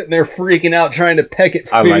still sitting there freaking out trying to peck at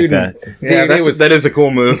food. I like that. Dude, Yeah, that is a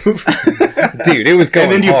cool move. dude, it was going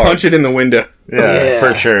And then you hard. punch it in the window. Yeah, Yeah.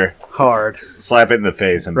 for sure. Hard. Slap it in the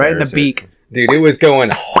face and Right in the beak. Dude, it was going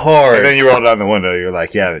And hard. then you roll down the window. You're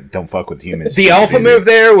like, yeah, don't fuck with humans. The alpha move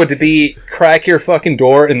there would be crack your fucking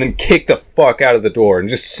door and then kick the fuck out of the door and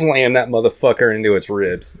just slam that motherfucker into its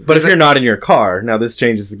ribs. But if you're not in your car, now this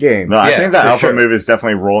changes the game. No, I Yeah, think the for alpha sure. move is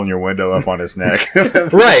definitely rolling your window up on his neck.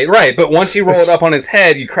 Right. But once you roll it up on his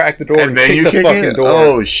head, you crack the door and, And then kick you the kick fucking it? door.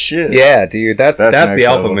 Oh, shit. Yeah, dude, that's next the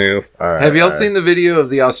alpha level. move. All right, Have y'all all right. seen the video of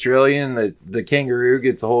the Australian that the kangaroo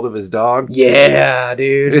gets a hold of his dog? Yeah,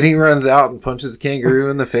 dude. And he runs out and punches the kangaroo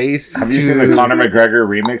in the face. Have you seen the Conor McGregor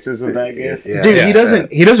remixes of that gif? Yeah. Dude, Yeah.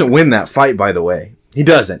 he doesn't win that fight, by the way. He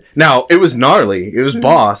doesn't. Now, it was gnarly. It was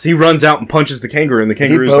boss. He runs out and punches the kangaroo, and the He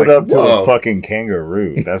kangaroo's bowed like, up to whoa. a fucking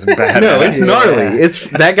kangaroo. That's bad. No, it's gnarly. It's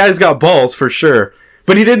that guy's got balls for sure.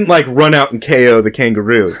 But he didn't like run out and KO the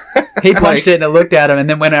kangaroo. He punched it and it looked at him and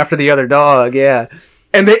then went after the other dog. Yeah.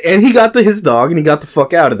 And he got his dog and he got the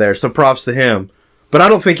fuck out of there. So props to him. But I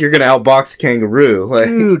don't think you're gonna outbox the kangaroo. Like,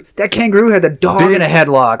 Dude, that kangaroo had the dog Dude, in a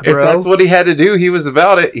headlock, If bro. that's what he had to do, he was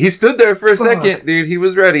about it. He stood there for a second, dude. He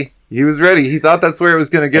was ready. He thought that's where it was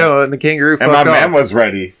going to go, and the kangaroo And fucked my off. man was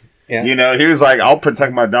ready. Yeah. You know, he was like, I'll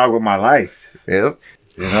protect my dog with my life. Yep.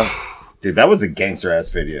 You know? Dude, that was a gangster ass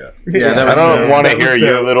video. yeah, that I was don't dope. want to That was hear dope.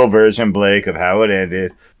 your little version, Blake, of how it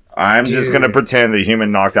ended. I'm just Dude. going to pretend the human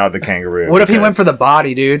knocked out the kangaroo. What if he went because for the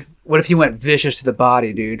body, dude? What if he went vicious to the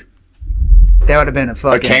body, dude? That would have been a a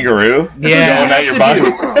fucking... kangaroo? Yeah. Going at your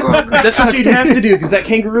body? That's what you'd have to do because that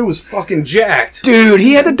kangaroo was fucking jacked. Dude,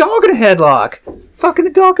 he had the dog in a headlock. Fucking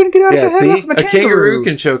the dog couldn't get out Yeah, of the see? headlock from A kangaroo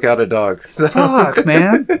can choke out a dog. So. Fuck,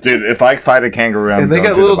 man. Dude, if I fight a kangaroo, I'm And they going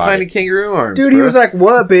got through little the body. tiny kangaroo arms. Dude, he bro. was like,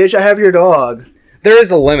 what, bitch? I have your dog. There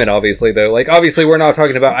is a limit, obviously, though. Like, obviously, we're not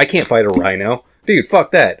talking about I can't fight a rhino. Dude,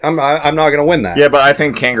 fuck that. I'm not going to win that. Yeah, but I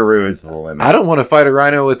think kangaroo is the limit. I don't want to fight a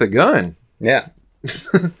rhino with a gun. Yeah.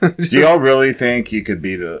 Do y'all really think you could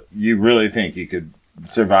beat a? You really think you could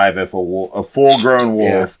survive if a full-grown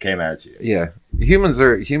wolf came at you? Yeah, humans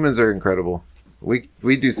are incredible. We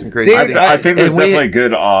do some crazy. Dude, things. I think there's And we- definitely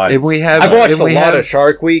good odds. and we have. I've watched and a we lot have of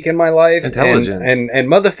Shark Week in my life. Intelligence. And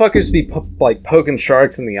motherfuckers be like poking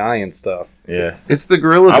sharks in the eye and stuff. Yeah, It's the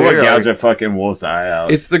gorilla I would bear. gouge a fucking wolf's eye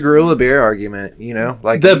out. It's the gorilla bear argument. You know,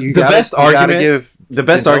 like The you best you gotta argument- give The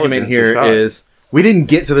best argument intelligence a here shot. is we didn't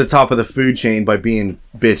get to the top of the food chain by being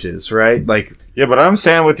bitches, right? Like, Yeah, but I'm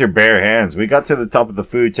saying with your bare hands, we got to the top of the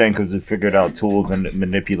food chain because we figured out tools and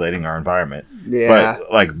manipulating our environment. Yeah.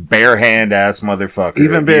 But like bare hand ass motherfucker. even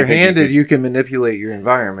you think barehanded, could- you can manipulate your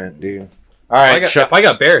environment, dude. All right, If I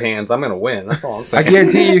got bare hands, I'm going to win. That's all I'm I saying.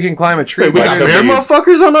 guarantee you can climb a tree. we got better bear than-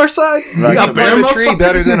 motherfuckers on our side. Like We got you bear can climb a tree motherfuckers.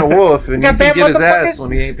 better than a wolf, and you got can bear get his ass motherfuckers.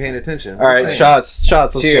 when he ain't paying attention. All right, shots.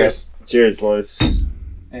 Let's Cheers. cheers, boys.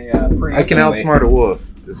 I can outsmart a wolf.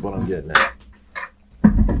 Is what I'm getting at.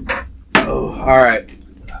 go. All right.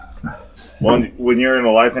 When you're in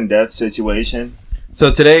a life and death situation,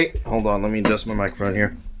 So today, hold on. Let me adjust my microphone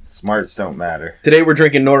here. smarts don't matter. Today we're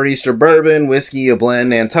drinking Nor'easter bourbon, whiskey, a blend,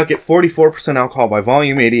 Nantucket, 44% alcohol by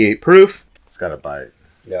volume, 88 proof. It's got a bite.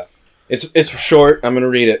 It's short. I'm going to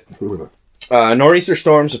read it. Nor'easter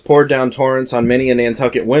storms have poured down torrents on many a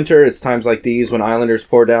Nantucket winter. It's times like these when islanders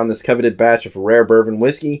pour down this coveted batch of rare bourbon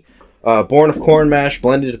whiskey. Born of corn mash,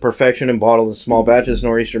 blended to perfection and bottled in small batches,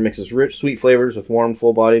 Nor'easter mixes rich, sweet flavors with warm,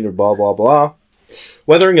 full-bodied, or blah, blah, blah.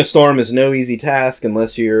 Weathering a storm is no easy task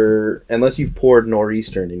unless you've poured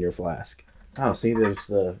Nor'eastern in your flask. Oh, see, there's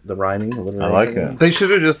the rhyming. I like it. They should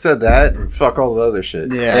have just said that and fuck all the other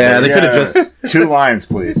shit. Yeah, they could have just 2 lines,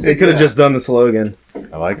 please. they could have just done the slogan.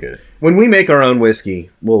 I like it. When we make our own whiskey,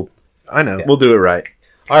 we'll I know. do it right.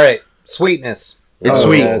 All right. Sweetness. It's Oh,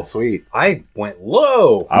 sweet. yeah, it's sweet. I went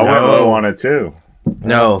low. I went No. low on it too.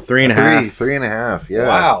 No, 3.5. 3.5. Yeah.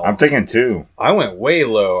 Wow. I'm thinking 2. I went way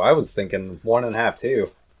low. I was thinking 1.5 too.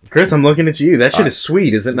 Chris, I'm looking at you. That shit is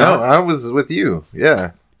sweet, is it No, not? I was with you.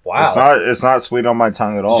 Yeah. Wow. It's not sweet on my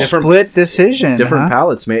tongue at all. Different- Split decision. Different huh?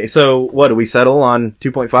 palates, mate. So, what do we settle on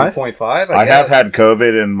 2.5? 2.5. I have had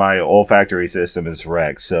COVID and my olfactory system is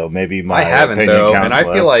wrecked, so maybe my I haven't opinion though, counts and I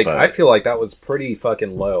feel less, like that was pretty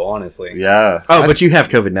fucking low, honestly. yeah. Oh, but you have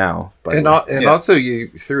COVID now. by the And, way. and Yeah. also you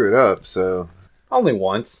threw it up, so Only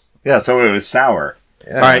once. Yeah, so it was sour.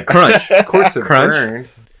 yeah. All right, crunch. Of course it Crunch. burned.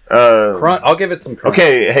 I'll give it some crunch.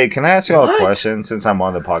 Okay, hey, can I ask y'all a What? question since I'm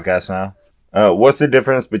on the podcast now? What's the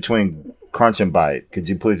difference between crunch and bite? Could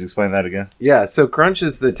you please explain that again? Yeah, so crunch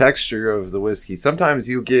is the texture of the whiskey. Sometimes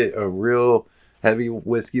you get a real heavy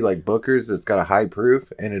whiskey like Booker's that's got a high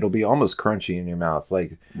proof, and it'll be almost crunchy in your mouth,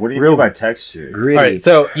 like What do you Real mean by texture? gritty. All right,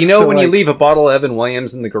 so you know So, when you like- leave a bottle of Evan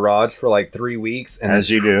Williams in the garage for like 3 weeks, and As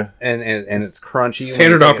you do. and it's crunchy. when you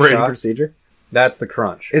Standard take a operating shot? procedure. That's the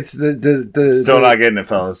crunch. It's the Still not getting it,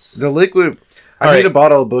 fellas. the liquid. I need a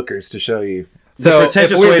bottle of Booker's to show you. So if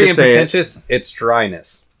pretentious we're way to being say it- pretentious, it's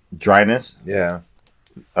dryness. Dryness. Yeah.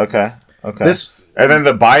 Okay. This And then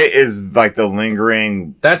the bite is like the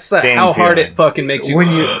lingering. That's sting how hard feeling. it fucking makes you.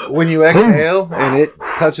 When you exhale and it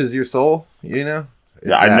touches your soul, you know.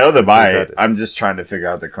 Yeah, I know the It's bite. that. I'm just trying to figure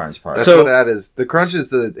out the crunch part. That's So- what that is. The crunch is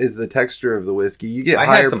the texture of the whiskey. You get I had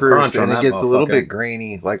higher some proofs crunch on and it that gets a little motherfucker. bit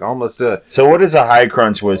grainy, like almost a So what is a high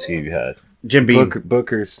crunch whiskey you had? Jim Beam.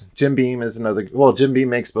 Booker's. Jim Beam is another. Well, Jim Beam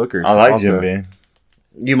makes Booker's. I like also. Jim Beam.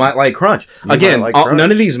 You might like crunch. You Again, might like crunch.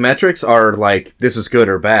 none of these metrics are like this is good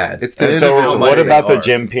or bad. It's the And so individual what they about the are.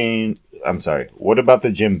 Jim Beam? I'm sorry. What about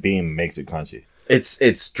the Jim Beam makes it crunchy?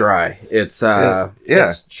 It's dry. It's yeah.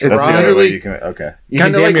 It's It's That's the only way literally you can. Okay. you can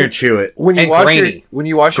kinda damn like- near chew it. when you and wash grainy.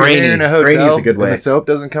 your Grainy. hair in a hotel Grainy's a good way. and the soap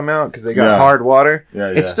doesn't come out because they got Yeah. hard water. Yeah,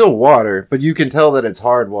 It's yeah. still water, but you can tell that it's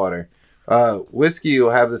hard water. Whiskey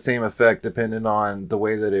will have the same effect depending on the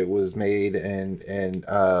way that it was made, and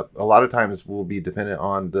a lot of times will be dependent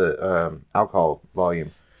on the alcohol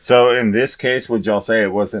volume. So in this case, would y'all say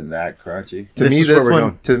it wasn't that crunchy? To This me, is where this we're one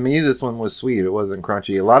going. to me this one was sweet. It wasn't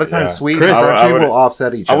crunchy. A lot of times, Yeah. sweet Chris, and I crunchy would- will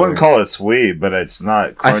offset each I other. wouldn't call it sweet, but it's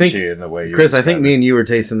not I think- crunchy in the way you. Chris, I think described me it. and you were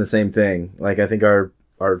tasting the same thing. Like I think our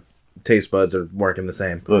taste buds are working the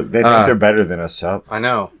same. Look, they think they're better than us, Chop. I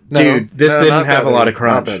know. Dude, this didn't not have a better, lot of not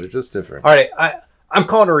crunch. better, just different. All right, I'm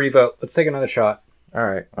calling a revote. Let's take another shot. All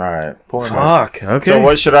right, All right. pour 'em. Fuck. Okay. So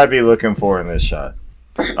what should I be looking for in this shot?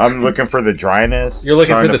 I'm looking for the dryness. You're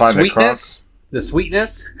looking trying for to the find sweetness, the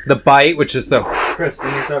sweetness, the bite, which is the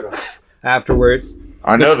afterwards.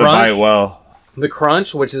 I know the crunch. bite well. The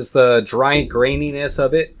crunch, which is the dry graininess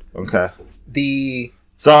of it. Okay. The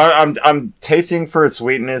So I'm tasting for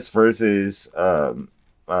sweetness versus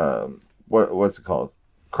what's it called?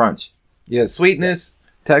 Crunch. Yeah, sweetness,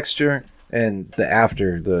 texture, and the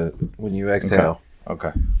after the when you exhale.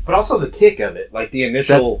 Okay. but also the kick of it, like the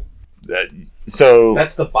initial. So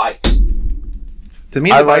That's the bite. To me,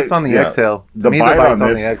 I the bite's like- on the yeah. exhale. To The me, the bite bite's on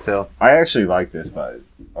on this- the exhale. I actually like this bite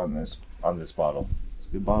on this bottle. It's a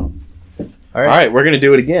good bottle. All right, we're gonna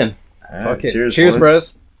do it again. All Fuck right, it. cheers, Cheers, boys.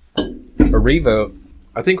 bros. A revote.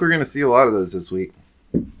 I think we're gonna see a lot of those this week.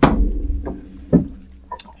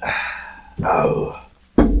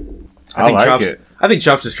 I like Chops, it. I think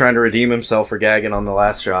Chops is trying to redeem himself for gagging on the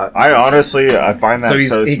last shot. I honestly, I find that So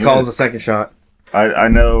so he smooth. calls a second shot. I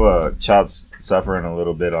know Chop's suffering a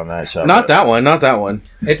little bit on that shot. Not but- that one. Not that one.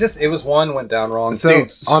 It was one went down wrong. So-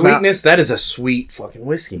 Dude, on that- sweetness. That is a sweet fucking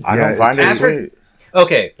whiskey. I Yeah, don't find it it's- sweet.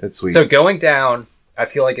 Okay, It's sweet. so going down, I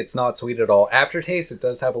feel like it's not sweet at all. Aftertaste, it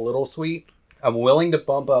does have a little sweet. I'm willing to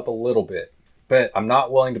bump up a little bit, but I'm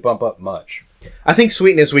not willing to bump up much. I think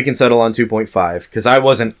sweetness we can settle on 2.5 because I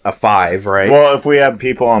wasn't a 5, right? Well, if we have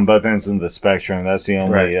people on both ends of the spectrum, that's the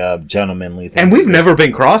only gentlemanly thing. and to we've do. never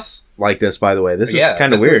been cross like this, by the way. This is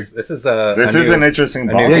kind of this weird. This is a. This a is new- an interesting a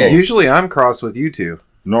new bottle. yeah, Okay. usually I'm cross with you two.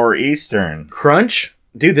 Northeastern. Crunch?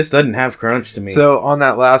 Dude, this doesn't have crunch to me. So on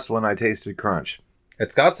that last one, I tasted crunch.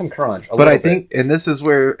 It's got some crunch, But I think, and this is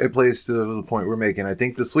where it plays to the point we're making. I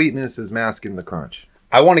think the sweetness is masking the crunch.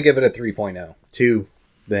 I want to give it a 3.0. 2,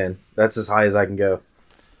 then. That's as high as I can go.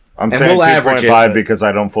 I'm And saying we'll average 2.5 it, but- because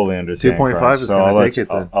I don't fully understand. 2.5 crunch, is so gonna I'll let take it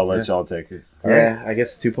then. I'll let Yeah. y'all take it. Yeah, I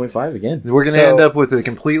guess 2.5 again. We're going to So- end up with a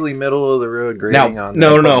completely middle of the road grading Now, on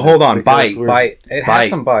no, this no, one. hold on. Because Bite. we're- Bite. It Bite. has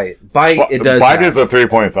some bite. Bite, it does. Bite have. is a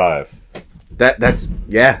 3.5. That's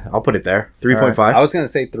yeah. I'll put it there. 3.5. I was going to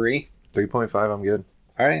say 3. 3.5, I'm good.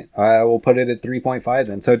 All right. I will put it at 3.5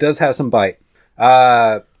 then. So it does have some bite.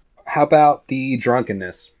 How about the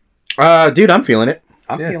drunkenness? Dude, I'm feeling it.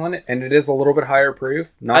 I'm Yeah. feeling it, and it is a little bit higher proof.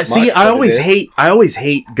 Not I see. much, I but it always is.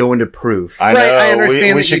 hate going to proof. I Right, know. I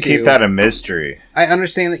understand we that should you keep do. that a mystery. I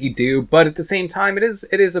understand that you do, but at the same time, it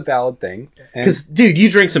is a valid thing. And Because, dude, you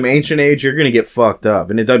drink some ancient age, you're gonna get fucked up,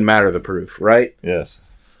 and it doesn't matter the proof, right? Yes.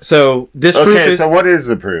 So this proof Okay, is so what is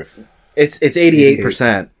the proof? it's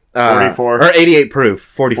 88%, 44? or 88 proof,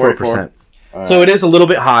 44%. So it is a little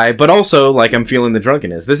bit high, but also like I'm feeling the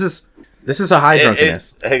drunkenness. This is a high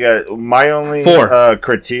drunkenness. Hey guys, my only 4.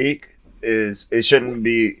 critique is it shouldn't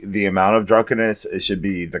be the amount of drunkenness; it should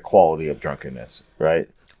be the quality of drunkenness, right?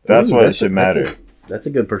 That's Ooh, what it that's a- should that's matter. That's a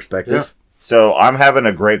good perspective. Yeah. So I'm having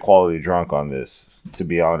a great quality drunk on this. To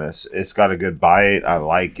be honest, it's got a good bite. I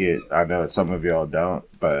like it. I know some of y'all don't,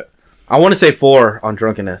 but I want to say 4 on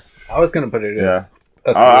drunkenness. I was going to put it at yeah,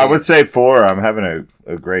 a 3. I would say 4. I'm having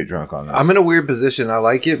a great drunk on this. I'm in a weird position. I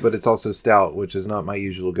like it, but it's also stout, which is not my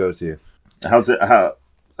usual go-to. How's it? How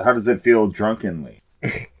does it feel drunkenly?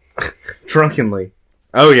 Drunkenly.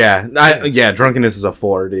 Oh yeah, drunkenness is a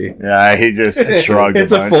 4, dude. Yeah, he just shrugged.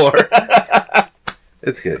 It's a a bunch. 4.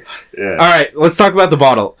 It's good. Yeah. All right, let's talk about the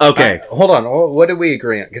bottle. Okay. Hold on. What did we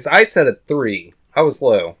agree on? Because I said a 3. I was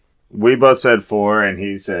low. We both said 4, and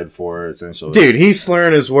he said 4, essentially. Dude, he's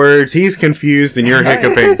slurring his words. He's confused, and you're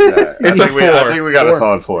hiccuping. It's a 4. I think we got a 4.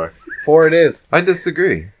 solid 4. 4 it is. I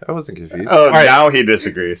disagree. I wasn't confused. Oh, right. now he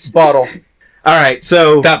disagrees. Bottle. All right,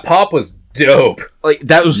 so That pop was dope. like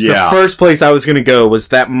that was Yeah. the first place I was going to go. Was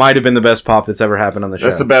that might have been the best pop that's ever happened on the show.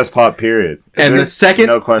 That's the best pop, period. and the second,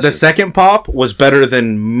 No question. the second pop was better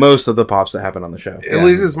than most of the pops that happened on the show. It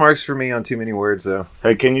loses marks for me on too many words, though.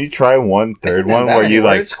 Hey, can you try one third Isn't that one bad where you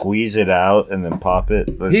like words? squeeze it out and then pop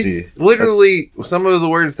it? Let's He's see. literally some of the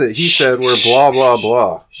words that he said were blah blah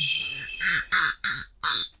blah.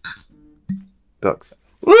 Ducks.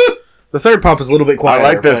 The third pop is a little bit I quieter.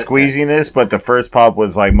 like the but- squeeziness, but the first pop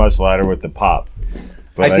was like much lighter with the pop.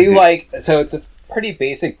 But I do like, so it's a pretty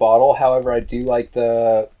basic bottle. However, I do like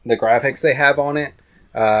the graphics they have on it.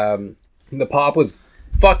 The pop was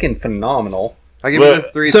fucking phenomenal. I give Look, it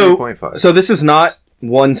a 3, So, 3.5. so this is not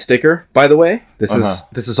one sticker, by the way. This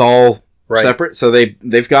is all Right. separate. So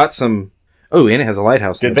they've got some. Oh, and it has a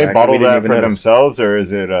lighthouse. in Did the they back bottle we didn't that even for notice. themselves, or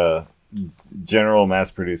is it a general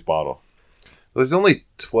mass-produced bottle? There's only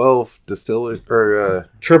 12 distillers or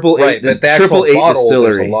Triple Right, eight, but the actual triple eight bottle, there's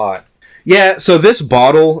distillery. a lot. Yeah, so this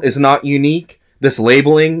bottle is not unique. This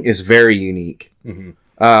labeling is very unique. Mhm.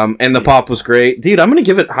 And the pop was great. Dude, I'm going to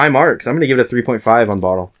give it high marks. I'm going to give it a 3.5 on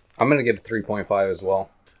bottle. I'm going to give it 3.5 as well.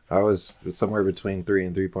 I was somewhere between 3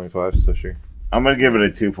 and 3.5, so sure. I'm gonna give it a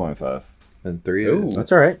 2.5. And 3 Ooh. it is.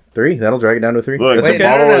 That's all right. 3. That'll drag it down to a 3. Look, That's the Wait, okay.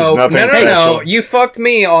 bottle is nothing no, special. You fucked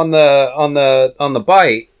me on the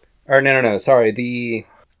bite. Or no. Sorry, the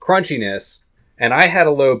crunchiness. And I had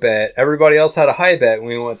a low bet. Everybody else had a high bet. And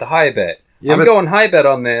we went with the high bet. Yeah, I'm but going high bet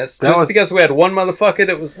on this that just was- because we had one motherfucker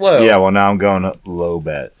that was low. Yeah, well now I'm going up low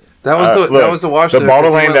bet. That was look, that was a wash. the there,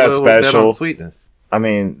 bottle 'cause he ain't went that low bet special. on sweetness. I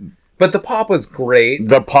mean, But the pop was great.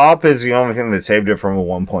 the pop is the only thing that saved it from a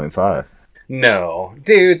 1.5. No,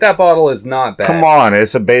 dude, that bottle is not bad. Come on,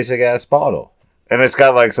 it's a basic ass bottle, and it's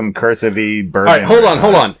got like some cursive-y bourbon. All right,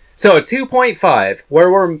 hold on. So a 2.5. Where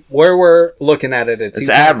we're looking at it at 2.5. It's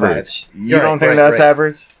average. You You're don't right, think right, that's right.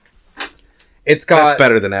 average? It's got That's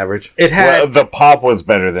better than average. It had Well, the pop was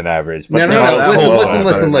better than average. But no. the bottle's that whole Listen.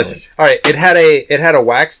 bottle is Listen. All right, it had a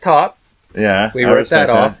wax top. Yeah, We I wrote respect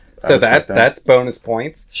that off. I So respect that's bonus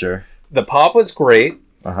points. sure. The pop was great.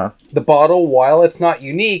 Uh-huh. The bottle, while it's not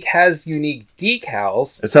unique, has unique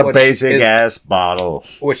decals. It's a which basic is- ass bottle.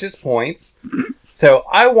 which is points. So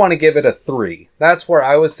I want to give it a 3. That's where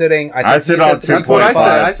I was sitting. I think sit you on said That's what I said.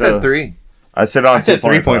 2.5, I said so- 3, I sit on I said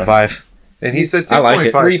 3.5. and he said I like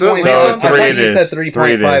it. 2.5. So, 3.5. So I thought 3 you it is. said 3 it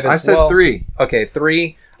 3.5 is. as I said well. 3. Okay,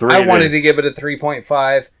 3. 3 I it wanted is. to give it a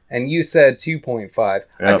 3.5, and you said 2.5.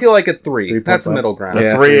 I Yep. feel like a 3. 3.5. That's a middle ground. A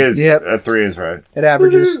Yeah. 3 is Yep. a 3 is right. It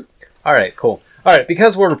averages. All right, cool. All right,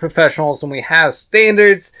 because we're professionals and we have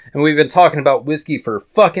standards, and we've been talking about whiskey for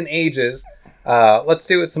fucking ages, let's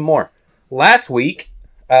do it some more. Last week,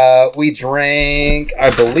 we drank, I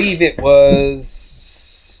believe it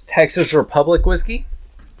was Texas Republic whiskey.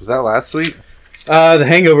 Was that last week? The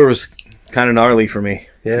hangover was kind of gnarly for me.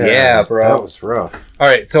 Yeah, bro. That was rough. All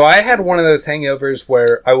right, so I had one of those hangovers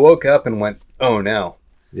where I woke up and went, oh no.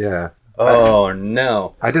 Yeah. Oh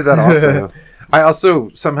no. I did that also. I also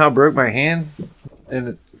somehow broke my hand, and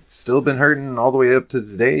it's still been hurting all the way up to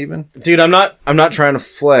today. Even Dude, I'm not trying to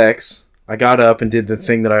flex. I got up and did the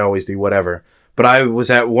thing that I always do, whatever. But I was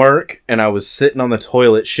at work and I was sitting on the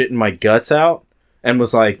toilet shitting my guts out and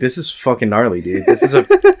was like, this is fucking gnarly, dude. This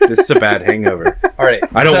is a bad hangover. All right.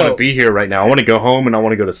 I don't so want to be here right now. I want to go home and I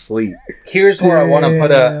want to go to sleep. Here's where I want to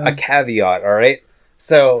put a Damn. caveat, all right?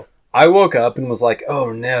 So I woke up and was like,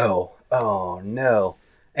 oh no.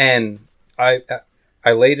 And I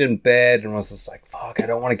laid in bed and was just like, fuck, I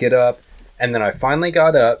don't want to get up. And then I finally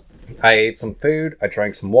got up. I ate some food. I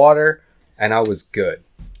drank some water. And I was good.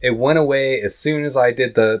 It went away as soon as I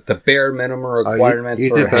did the bare minimum requirements. you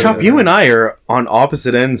for did a better. Chump, hangover. you and I are on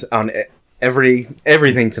opposite ends on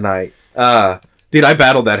everything tonight. Dude, I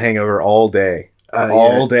battled that hangover all day.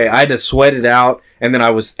 All day. I had to sweat it out and then I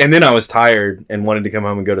was tired and wanted to come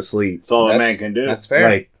home and go to sleep. That's all a That's- man can do. That's fair.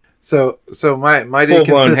 Like, So my day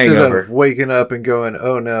Full-blown consisted hangover. of waking up and going,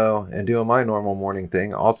 oh no, and doing my normal morning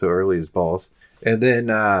thing, also early as balls, and then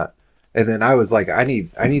I was like, I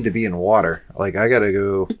need to be in water. Like I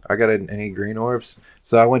need green orbs.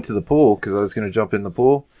 So I went to the pool because I was gonna jump in the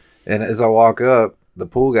pool, and as I walk up, the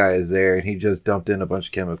pool guy is there, and he just dumped in a bunch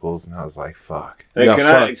of chemicals, and I was like, fuck. Hey,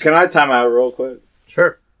 Yeah, can I time out real quick?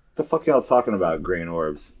 Sure. The fuck y'all talking about green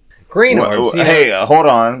orbs? Green orbs. you know. Hey, hold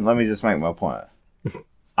on. Let me just make my point.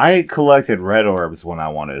 I collected red orbs when I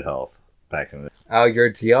wanted health. back in the Oh, you're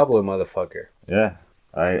a Diablo motherfucker. yeah.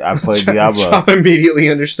 I played Diablo. I immediately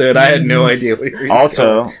understood. I had no idea what you were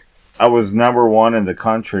Also, I was #1 in the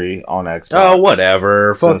country on Xbox. Oh,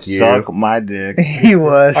 whatever. So Fuck you. suck my dick. He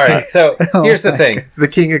was. All right, so Oh here's the my thing: The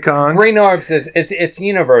King of Kong. green orbs is it's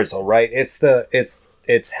universal, right? It's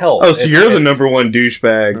health. Oh, so It's- you're the it's- #1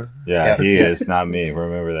 douchebag. Yeah, Yeah. he is, not me.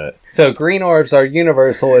 Remember that. So green orbs are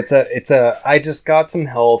universal. It's a. I just got some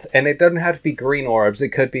health, and it doesn't have to be green orbs. It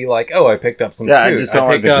could be like, oh, I picked up some. Yeah, food. I just don't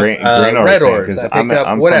like picked the up, green red orbs orbs. because I I'm picked up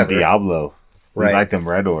from whatever. Diablo. We Right. like them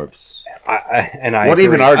red orbs. I What agree.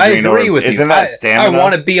 even are I green agree orbs? with Isn't you. that I stamina?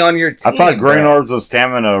 want to be on your team. I thought green bro. orbs was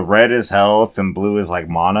stamina, red is health, and blue is like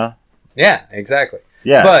mana. Yeah, exactly.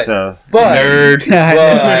 Yeah, But- so But Nerd.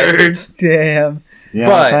 Nerds. Damn. you know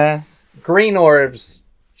what I'm but- saying? green orbs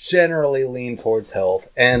generally lean towards health,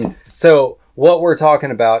 and so what we're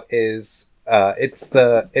talking about is it's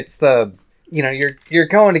the you're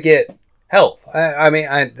going to get health.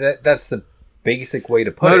 That's the basic way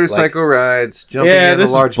to put Motorcycle rides, jumping Yeah, in this a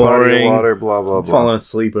is large body boring. of water, blah, blah, I'm blah. falling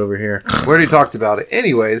asleep over here. We already talked about it.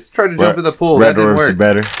 Anyways, tried to jump in the pool. Red That didn't orbs are work.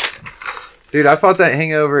 better. Dude, I fought that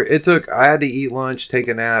hangover. I had to eat lunch, take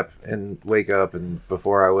a nap, and wake up. And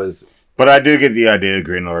before I was... But I do get the idea of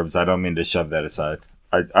green orbs. I don't mean to shove that aside.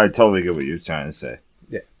 I totally get what you're trying to say.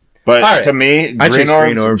 Yeah. But All right. to me, I green chase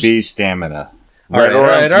orbs, green orbs. be stamina. All right, all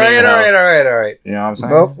right, mean all right, all health. right, all right. You know what I'm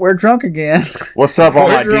saying? Well, we're drunk again. What's up, all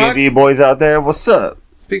We're my drunk. D&D boys out there? What's up?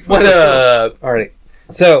 Speak for What yourself. up? All right.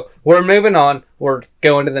 So we're moving on. We're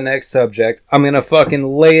going to the next subject. I'm gonna fucking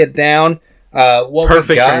lay it down. What we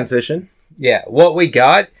Perfect got, transition. Yeah, what we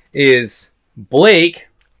got is Blake.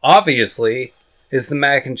 Obviously, is the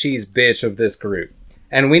mac and cheese bitch of this group,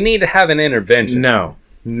 and we need to have an intervention.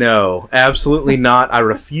 No, absolutely not. I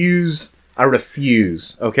refuse.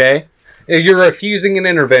 Okay? You're refusing an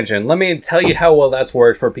intervention. Let me tell you how well that's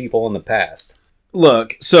worked for people in the past.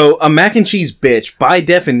 Look, so a mac and cheese bitch, by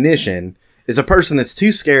definition, is a person that's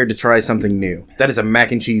too scared to try something new. That is a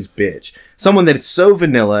mac and cheese bitch. Someone that is so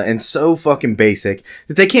vanilla and so fucking basic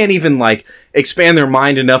that they can't even, like, expand their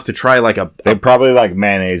mind enough to try, like, They probably like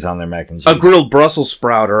mayonnaise on their mac and cheese. a grilled Brussels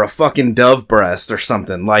sprout or a fucking dove breast or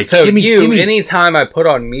something. Like, So give me anytime I put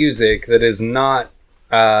on music that is not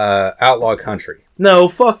outlaw country. No,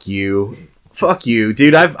 fuck you. Fuck you,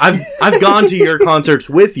 dude. I've gone to your concerts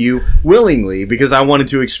with you willingly because I wanted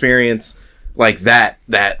to experience like that.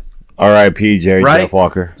 R.I.P. Jerry Right? Jeff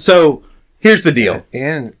Walker. So here's the deal.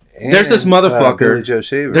 And There's this motherfucker. Billy Joe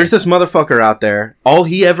Shaver. There's this motherfucker out there. All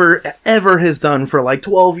he ever has done for like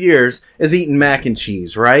 12 years is eating mac and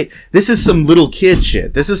cheese, right? This is some little kid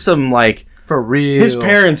shit. This is some like For real. his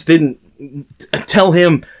parents didn't tell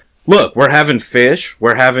him, look, we're having fish,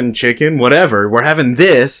 we're having chicken, whatever. We're having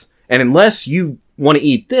this, and unless you want to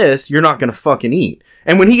eat this, you're not going to fucking eat.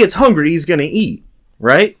 And when he gets hungry, he's going to eat,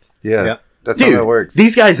 right? Yeah. Yeah. That's Dude, how that works.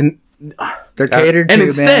 these guys, They're catered to, and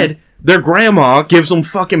instead, man. their grandma gives them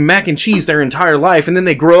fucking mac and cheese their entire life, and then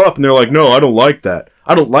they grow up and they're like, no, I don't like that.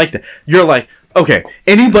 I don't like that. You're like, okay,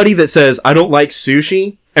 anybody that says, I don't like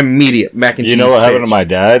sushi, immediate mac and cheese. You know what happened bitch. to my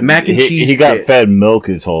dad? Mac and cheese He got bitch. fed milk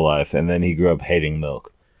his whole life, and then he grew up hating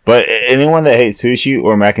milk. But anyone that hates sushi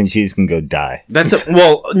or mac and cheese can go die. That's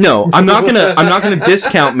well, no, I'm not gonna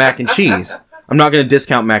discount mac and cheese. I'm not gonna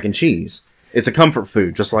discount mac and cheese. It's a comfort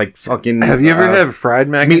food, just like fucking. Have you ever had fried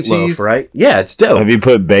mac and meatloaf, cheese? right? Yeah, it's dope. Have you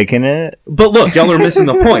put bacon in it? But look, y'all are missing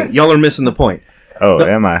the point. Y'all are missing the point. Oh,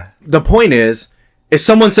 am I? The point is, if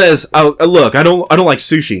someone says, "Oh, look, I don't like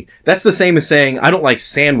sushi," that's the same as saying I don't like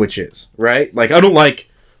sandwiches, right? Like I don't like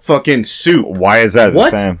fucking soup. Why is that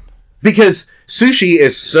What? the same? Because sushi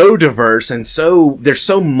is so diverse and so there's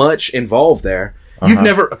so much involved there. You've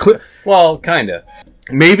never Well, kinda.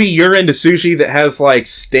 maybe you're into sushi that has like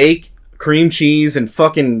steak, cream cheese, and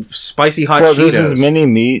fucking spicy hot Bro, Cheetos. there's as many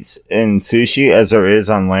meats in sushi as there is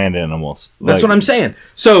on land animals. That's what I'm saying.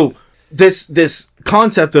 So this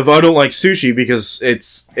concept of I don't like sushi because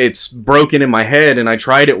it's broken in my head and I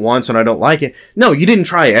tried it once and I don't like it. No, you didn't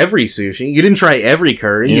try every sushi. You didn't try every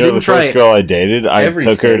curry. You know, didn't the first girl I dated, I every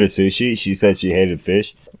took her to steak. sushi. She said she hated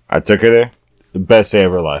fish. I took her there. The best day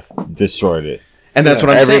of her life. Destroyed it. And that's what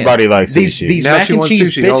I'm saying. Everybody likes sushi. These Now mac she and wants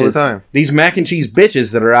cheese sushi all the bitches. time. These mac and cheese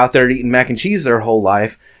bitches that are out there eating mac and cheese their whole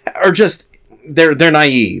life are just they're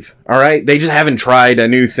naive. All right, they just haven't tried a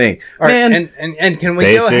new thing. All right, Man, and can we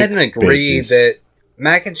go Basic ahead and agree bitches. that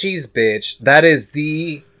mac and cheese bitch, that is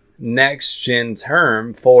the next gen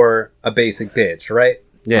term for a basic bitch, right?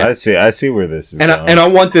 yeah. I see where this is And going. I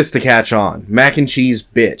want this to catch on. Mac and cheese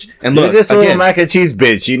bitch. And You're look, just a little again, mac and cheese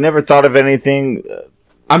bitch. You never thought of anything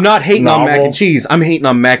I'm not hating on mac Novel. and cheese. I'm hating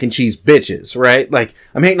on mac and cheese bitches, right? Like,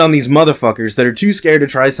 I'm hating on these motherfuckers that are too scared to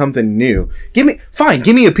try something new. Give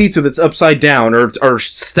me a pizza that's upside down or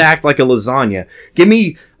stacked like a lasagna. Give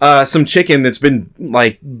me some chicken that's been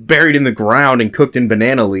like buried in the ground and cooked in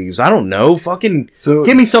banana leaves. I don't know. Fucking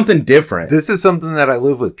give me something different. This is something that I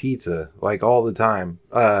live with pizza, like, all the time.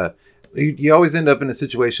 You always end up in a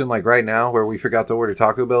situation like right now where we forgot to order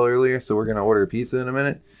Taco Bell earlier, so we're going to order pizza in a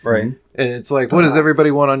minute. Right. And it's like, what does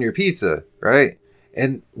everybody want on your pizza, right?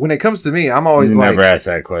 And when it comes to me, I'm always You like, never ask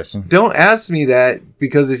that question. don't ask me that,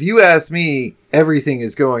 because if you ask me, everything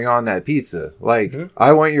is going on that pizza. Like,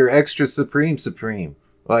 I want your extra supreme.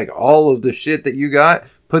 Like, all of the shit that you got,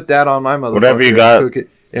 put that on my motherfucker. Whatever you got, cook it,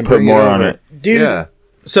 and put bring more it on over. it. Dude, Yeah.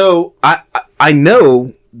 so I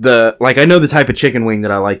know the type of chicken wing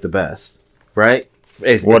that I like the best, right?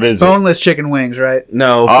 What is it? Boneless chicken wings, right?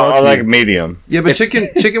 No, I fuck like you. medium. Yeah, but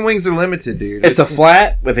It's- chicken wings are limited, dude. It's a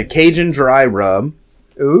flat with a Cajun dry rub,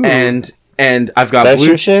 Ooh. and I've got That's blue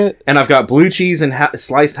your shit? and I've got blue cheese and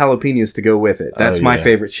sliced jalapenos to go with it. That's Oh, my yeah.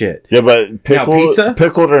 favorite shit. Yeah, but pickled, pizza?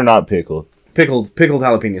 pickled or not pickled? Pickled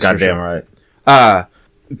jalapenos. for Goddamn sure. right.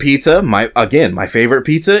 Pizza. My favorite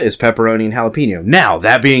pizza is pepperoni and jalapeno. Now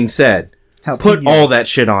that being said, put Jalapeno. all that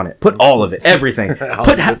shit on it. Put all of it. Everything.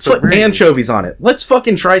 put anchovies on it. Let's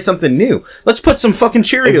fucking try something new. Let's put some fucking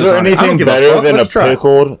Cheerios Is there on it. I don't anything give a better fuck. than a Let's try.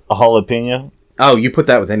 pickled jalapeno? Oh, you put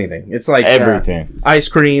that with anything. It's like Everything. ice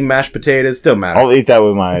cream, mashed potatoes, don't matter. I'll eat that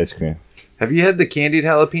with my ice cream. Have you had the candied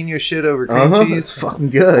jalapeno shit over cream Uh-huh. cheese? It's fucking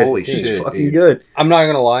good. Holy It's shit, fucking dude. good. I'm not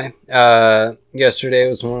gonna lie. Yesterday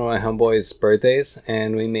was one of my homeboys' birthdays,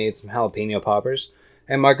 and we made some jalapeno poppers.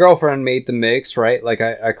 And my girlfriend made the mix, right? Like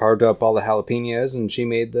I carved up all the jalapenos, and she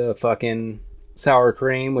made the fucking sour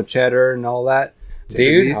cream with cheddar and all that. Dude,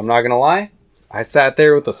 Cheddarese? I'm not gonna lie. I sat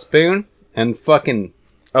there with a spoon and fucking.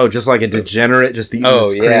 Oh, just like a degenerate, just eating Oh,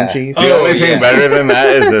 this yeah. cream cheese. The Oh, only thing yeah. better than that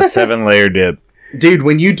is a 7-layer dip. Dude,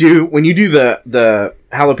 when you do the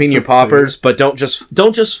jalapeno Just poppers, but don't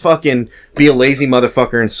just fucking be a lazy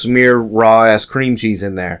motherfucker and smear raw ass cream cheese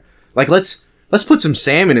in there. Like let's put some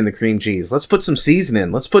salmon in the cream cheese. Let's put some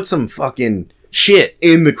seasoning. Let's put some fucking shit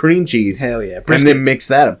in the cream cheese. Hell yeah. And Brisket. then mix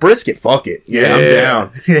that up. Brisket, fuck it. Yeah, I'm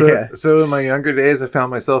down. Yeah. So in my younger days, I found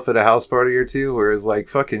myself at a house party or two where it's like,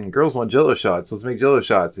 fucking girls want Jello shots. Let's make Jello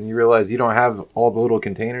shots. And you realize you don't have all the little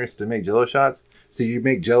containers to make Jello shots. So you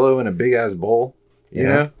make Jello in a big ass bowl, you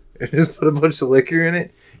know, and just put a bunch of liquor in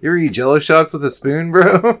it. You ever eat Jello shots with a spoon,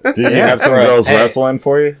 bro? Did you have some Right. girls Hey. wrestling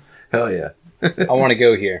for you? Hell yeah. I want to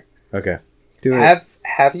go here. Okay. Do it.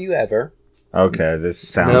 Have you ever? Okay, this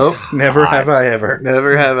sounds. Nope. Never hot. have I ever.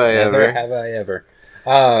 Never have I Never ever. have I ever.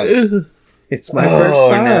 It's my first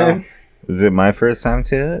time. No. Is it my first time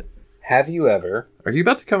to it? Have you ever? Are you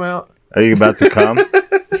about to come out? Are you about to come?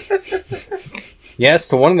 Yes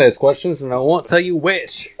to one of those questions, and I won't tell you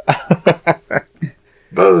which.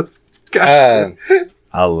 Both. God.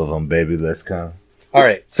 I love them, baby. Let's come. All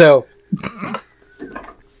right, so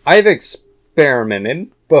I've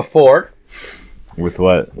experimented before. With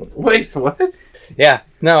what? Wait, what? Yeah,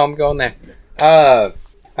 no, I'm going there.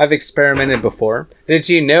 I've experimented before. Did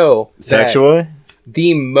you know that Sexually?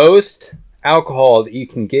 the most alcohol that you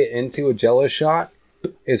can get into a Jello shot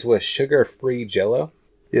is with sugar-free Jello?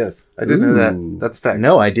 Yes, I didn't know Ooh. that. That's a fact.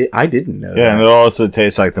 No, I didn't know Yeah, and that. it also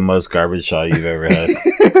tastes like the most garbage shot you've ever had.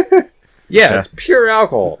 Yeah, it's pure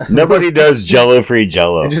alcohol. Nobody does Jello-free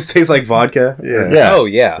Jello. It just tastes like vodka. Yeah. Yeah. Oh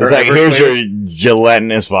yeah. It's like, here's your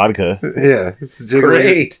gelatinous vodka. Yeah, it's jiggly,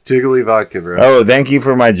 Great. jiggly vodka, bro. Oh, thank you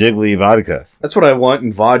for my jiggly vodka. That's what I want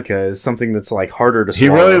in vodka, is something that's like harder to He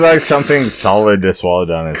swallow. really likes something solid to swallow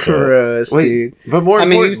down his throat. Gross, Wait, dude. but more I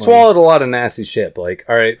mean, you importantly, swallowed a lot of nasty shit. Like,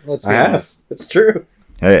 all right, let's be I have. honest. It's true.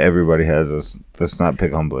 Hey, everybody has this. Let's not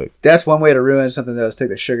pick on Blake. That's one way to ruin something, though, is take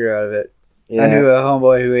the sugar out of it. I knew a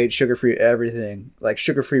homeboy who ate sugar-free everything. Like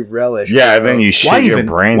sugar-free relish. Yeah, and then you shit your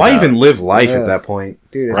brains Why out. even live life Yeah. at that point?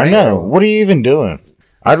 Dude, it's I know. What are you even doing?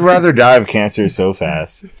 I'd rather die of cancer so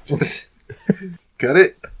fast. cut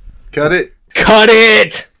it, cut it. Cut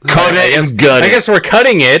it. Cut it and gut I it. guess we're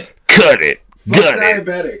cutting it. Cut it. Gut it.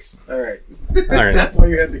 Diabetics. All right, All right. why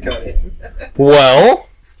you had to cut it. Well,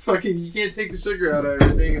 Fucking, you can't take the sugar out of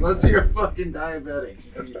everything unless you're a fucking diabetic.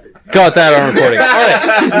 got that on recording. All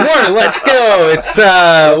right, Warren, let's go. It's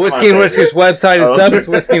Whiskey and Whiskers website is up. It's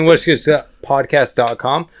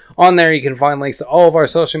whiskeyandwhiskerspodcast.com. On there, you can find links to all of our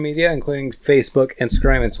social media, including Facebook,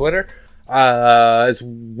 Instagram, and Twitter. As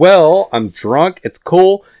well, I'm drunk. It's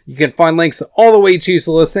cool. You can find links to all the way you choose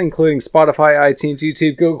to listen, including Spotify, iTunes,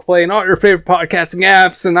 YouTube, Google Play, and all your favorite podcasting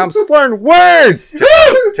apps. And I'm slurring words.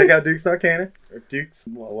 Check out Dukes.Cannon. Or Dukes.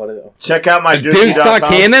 What are they? Check out my Duke's not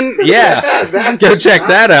canon? Yeah. Go check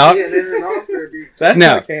that out. That's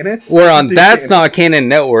No. not canon. We're on Duke's That's canon. Not Canon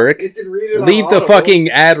Network. You can read it on Leave the Audible. fucking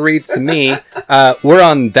ad read to me. We're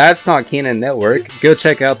on That's Not Canon Network. Go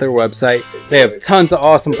check out their website. They have tons of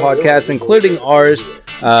awesome podcasts, including ours.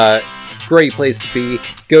 Great place to be.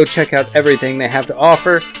 Go check out everything they have to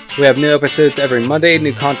offer. We have new episodes every Monday,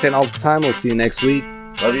 new content all the time. We'll see you next week.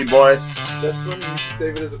 Love you, boys. That's funny. You should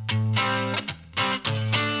save it as a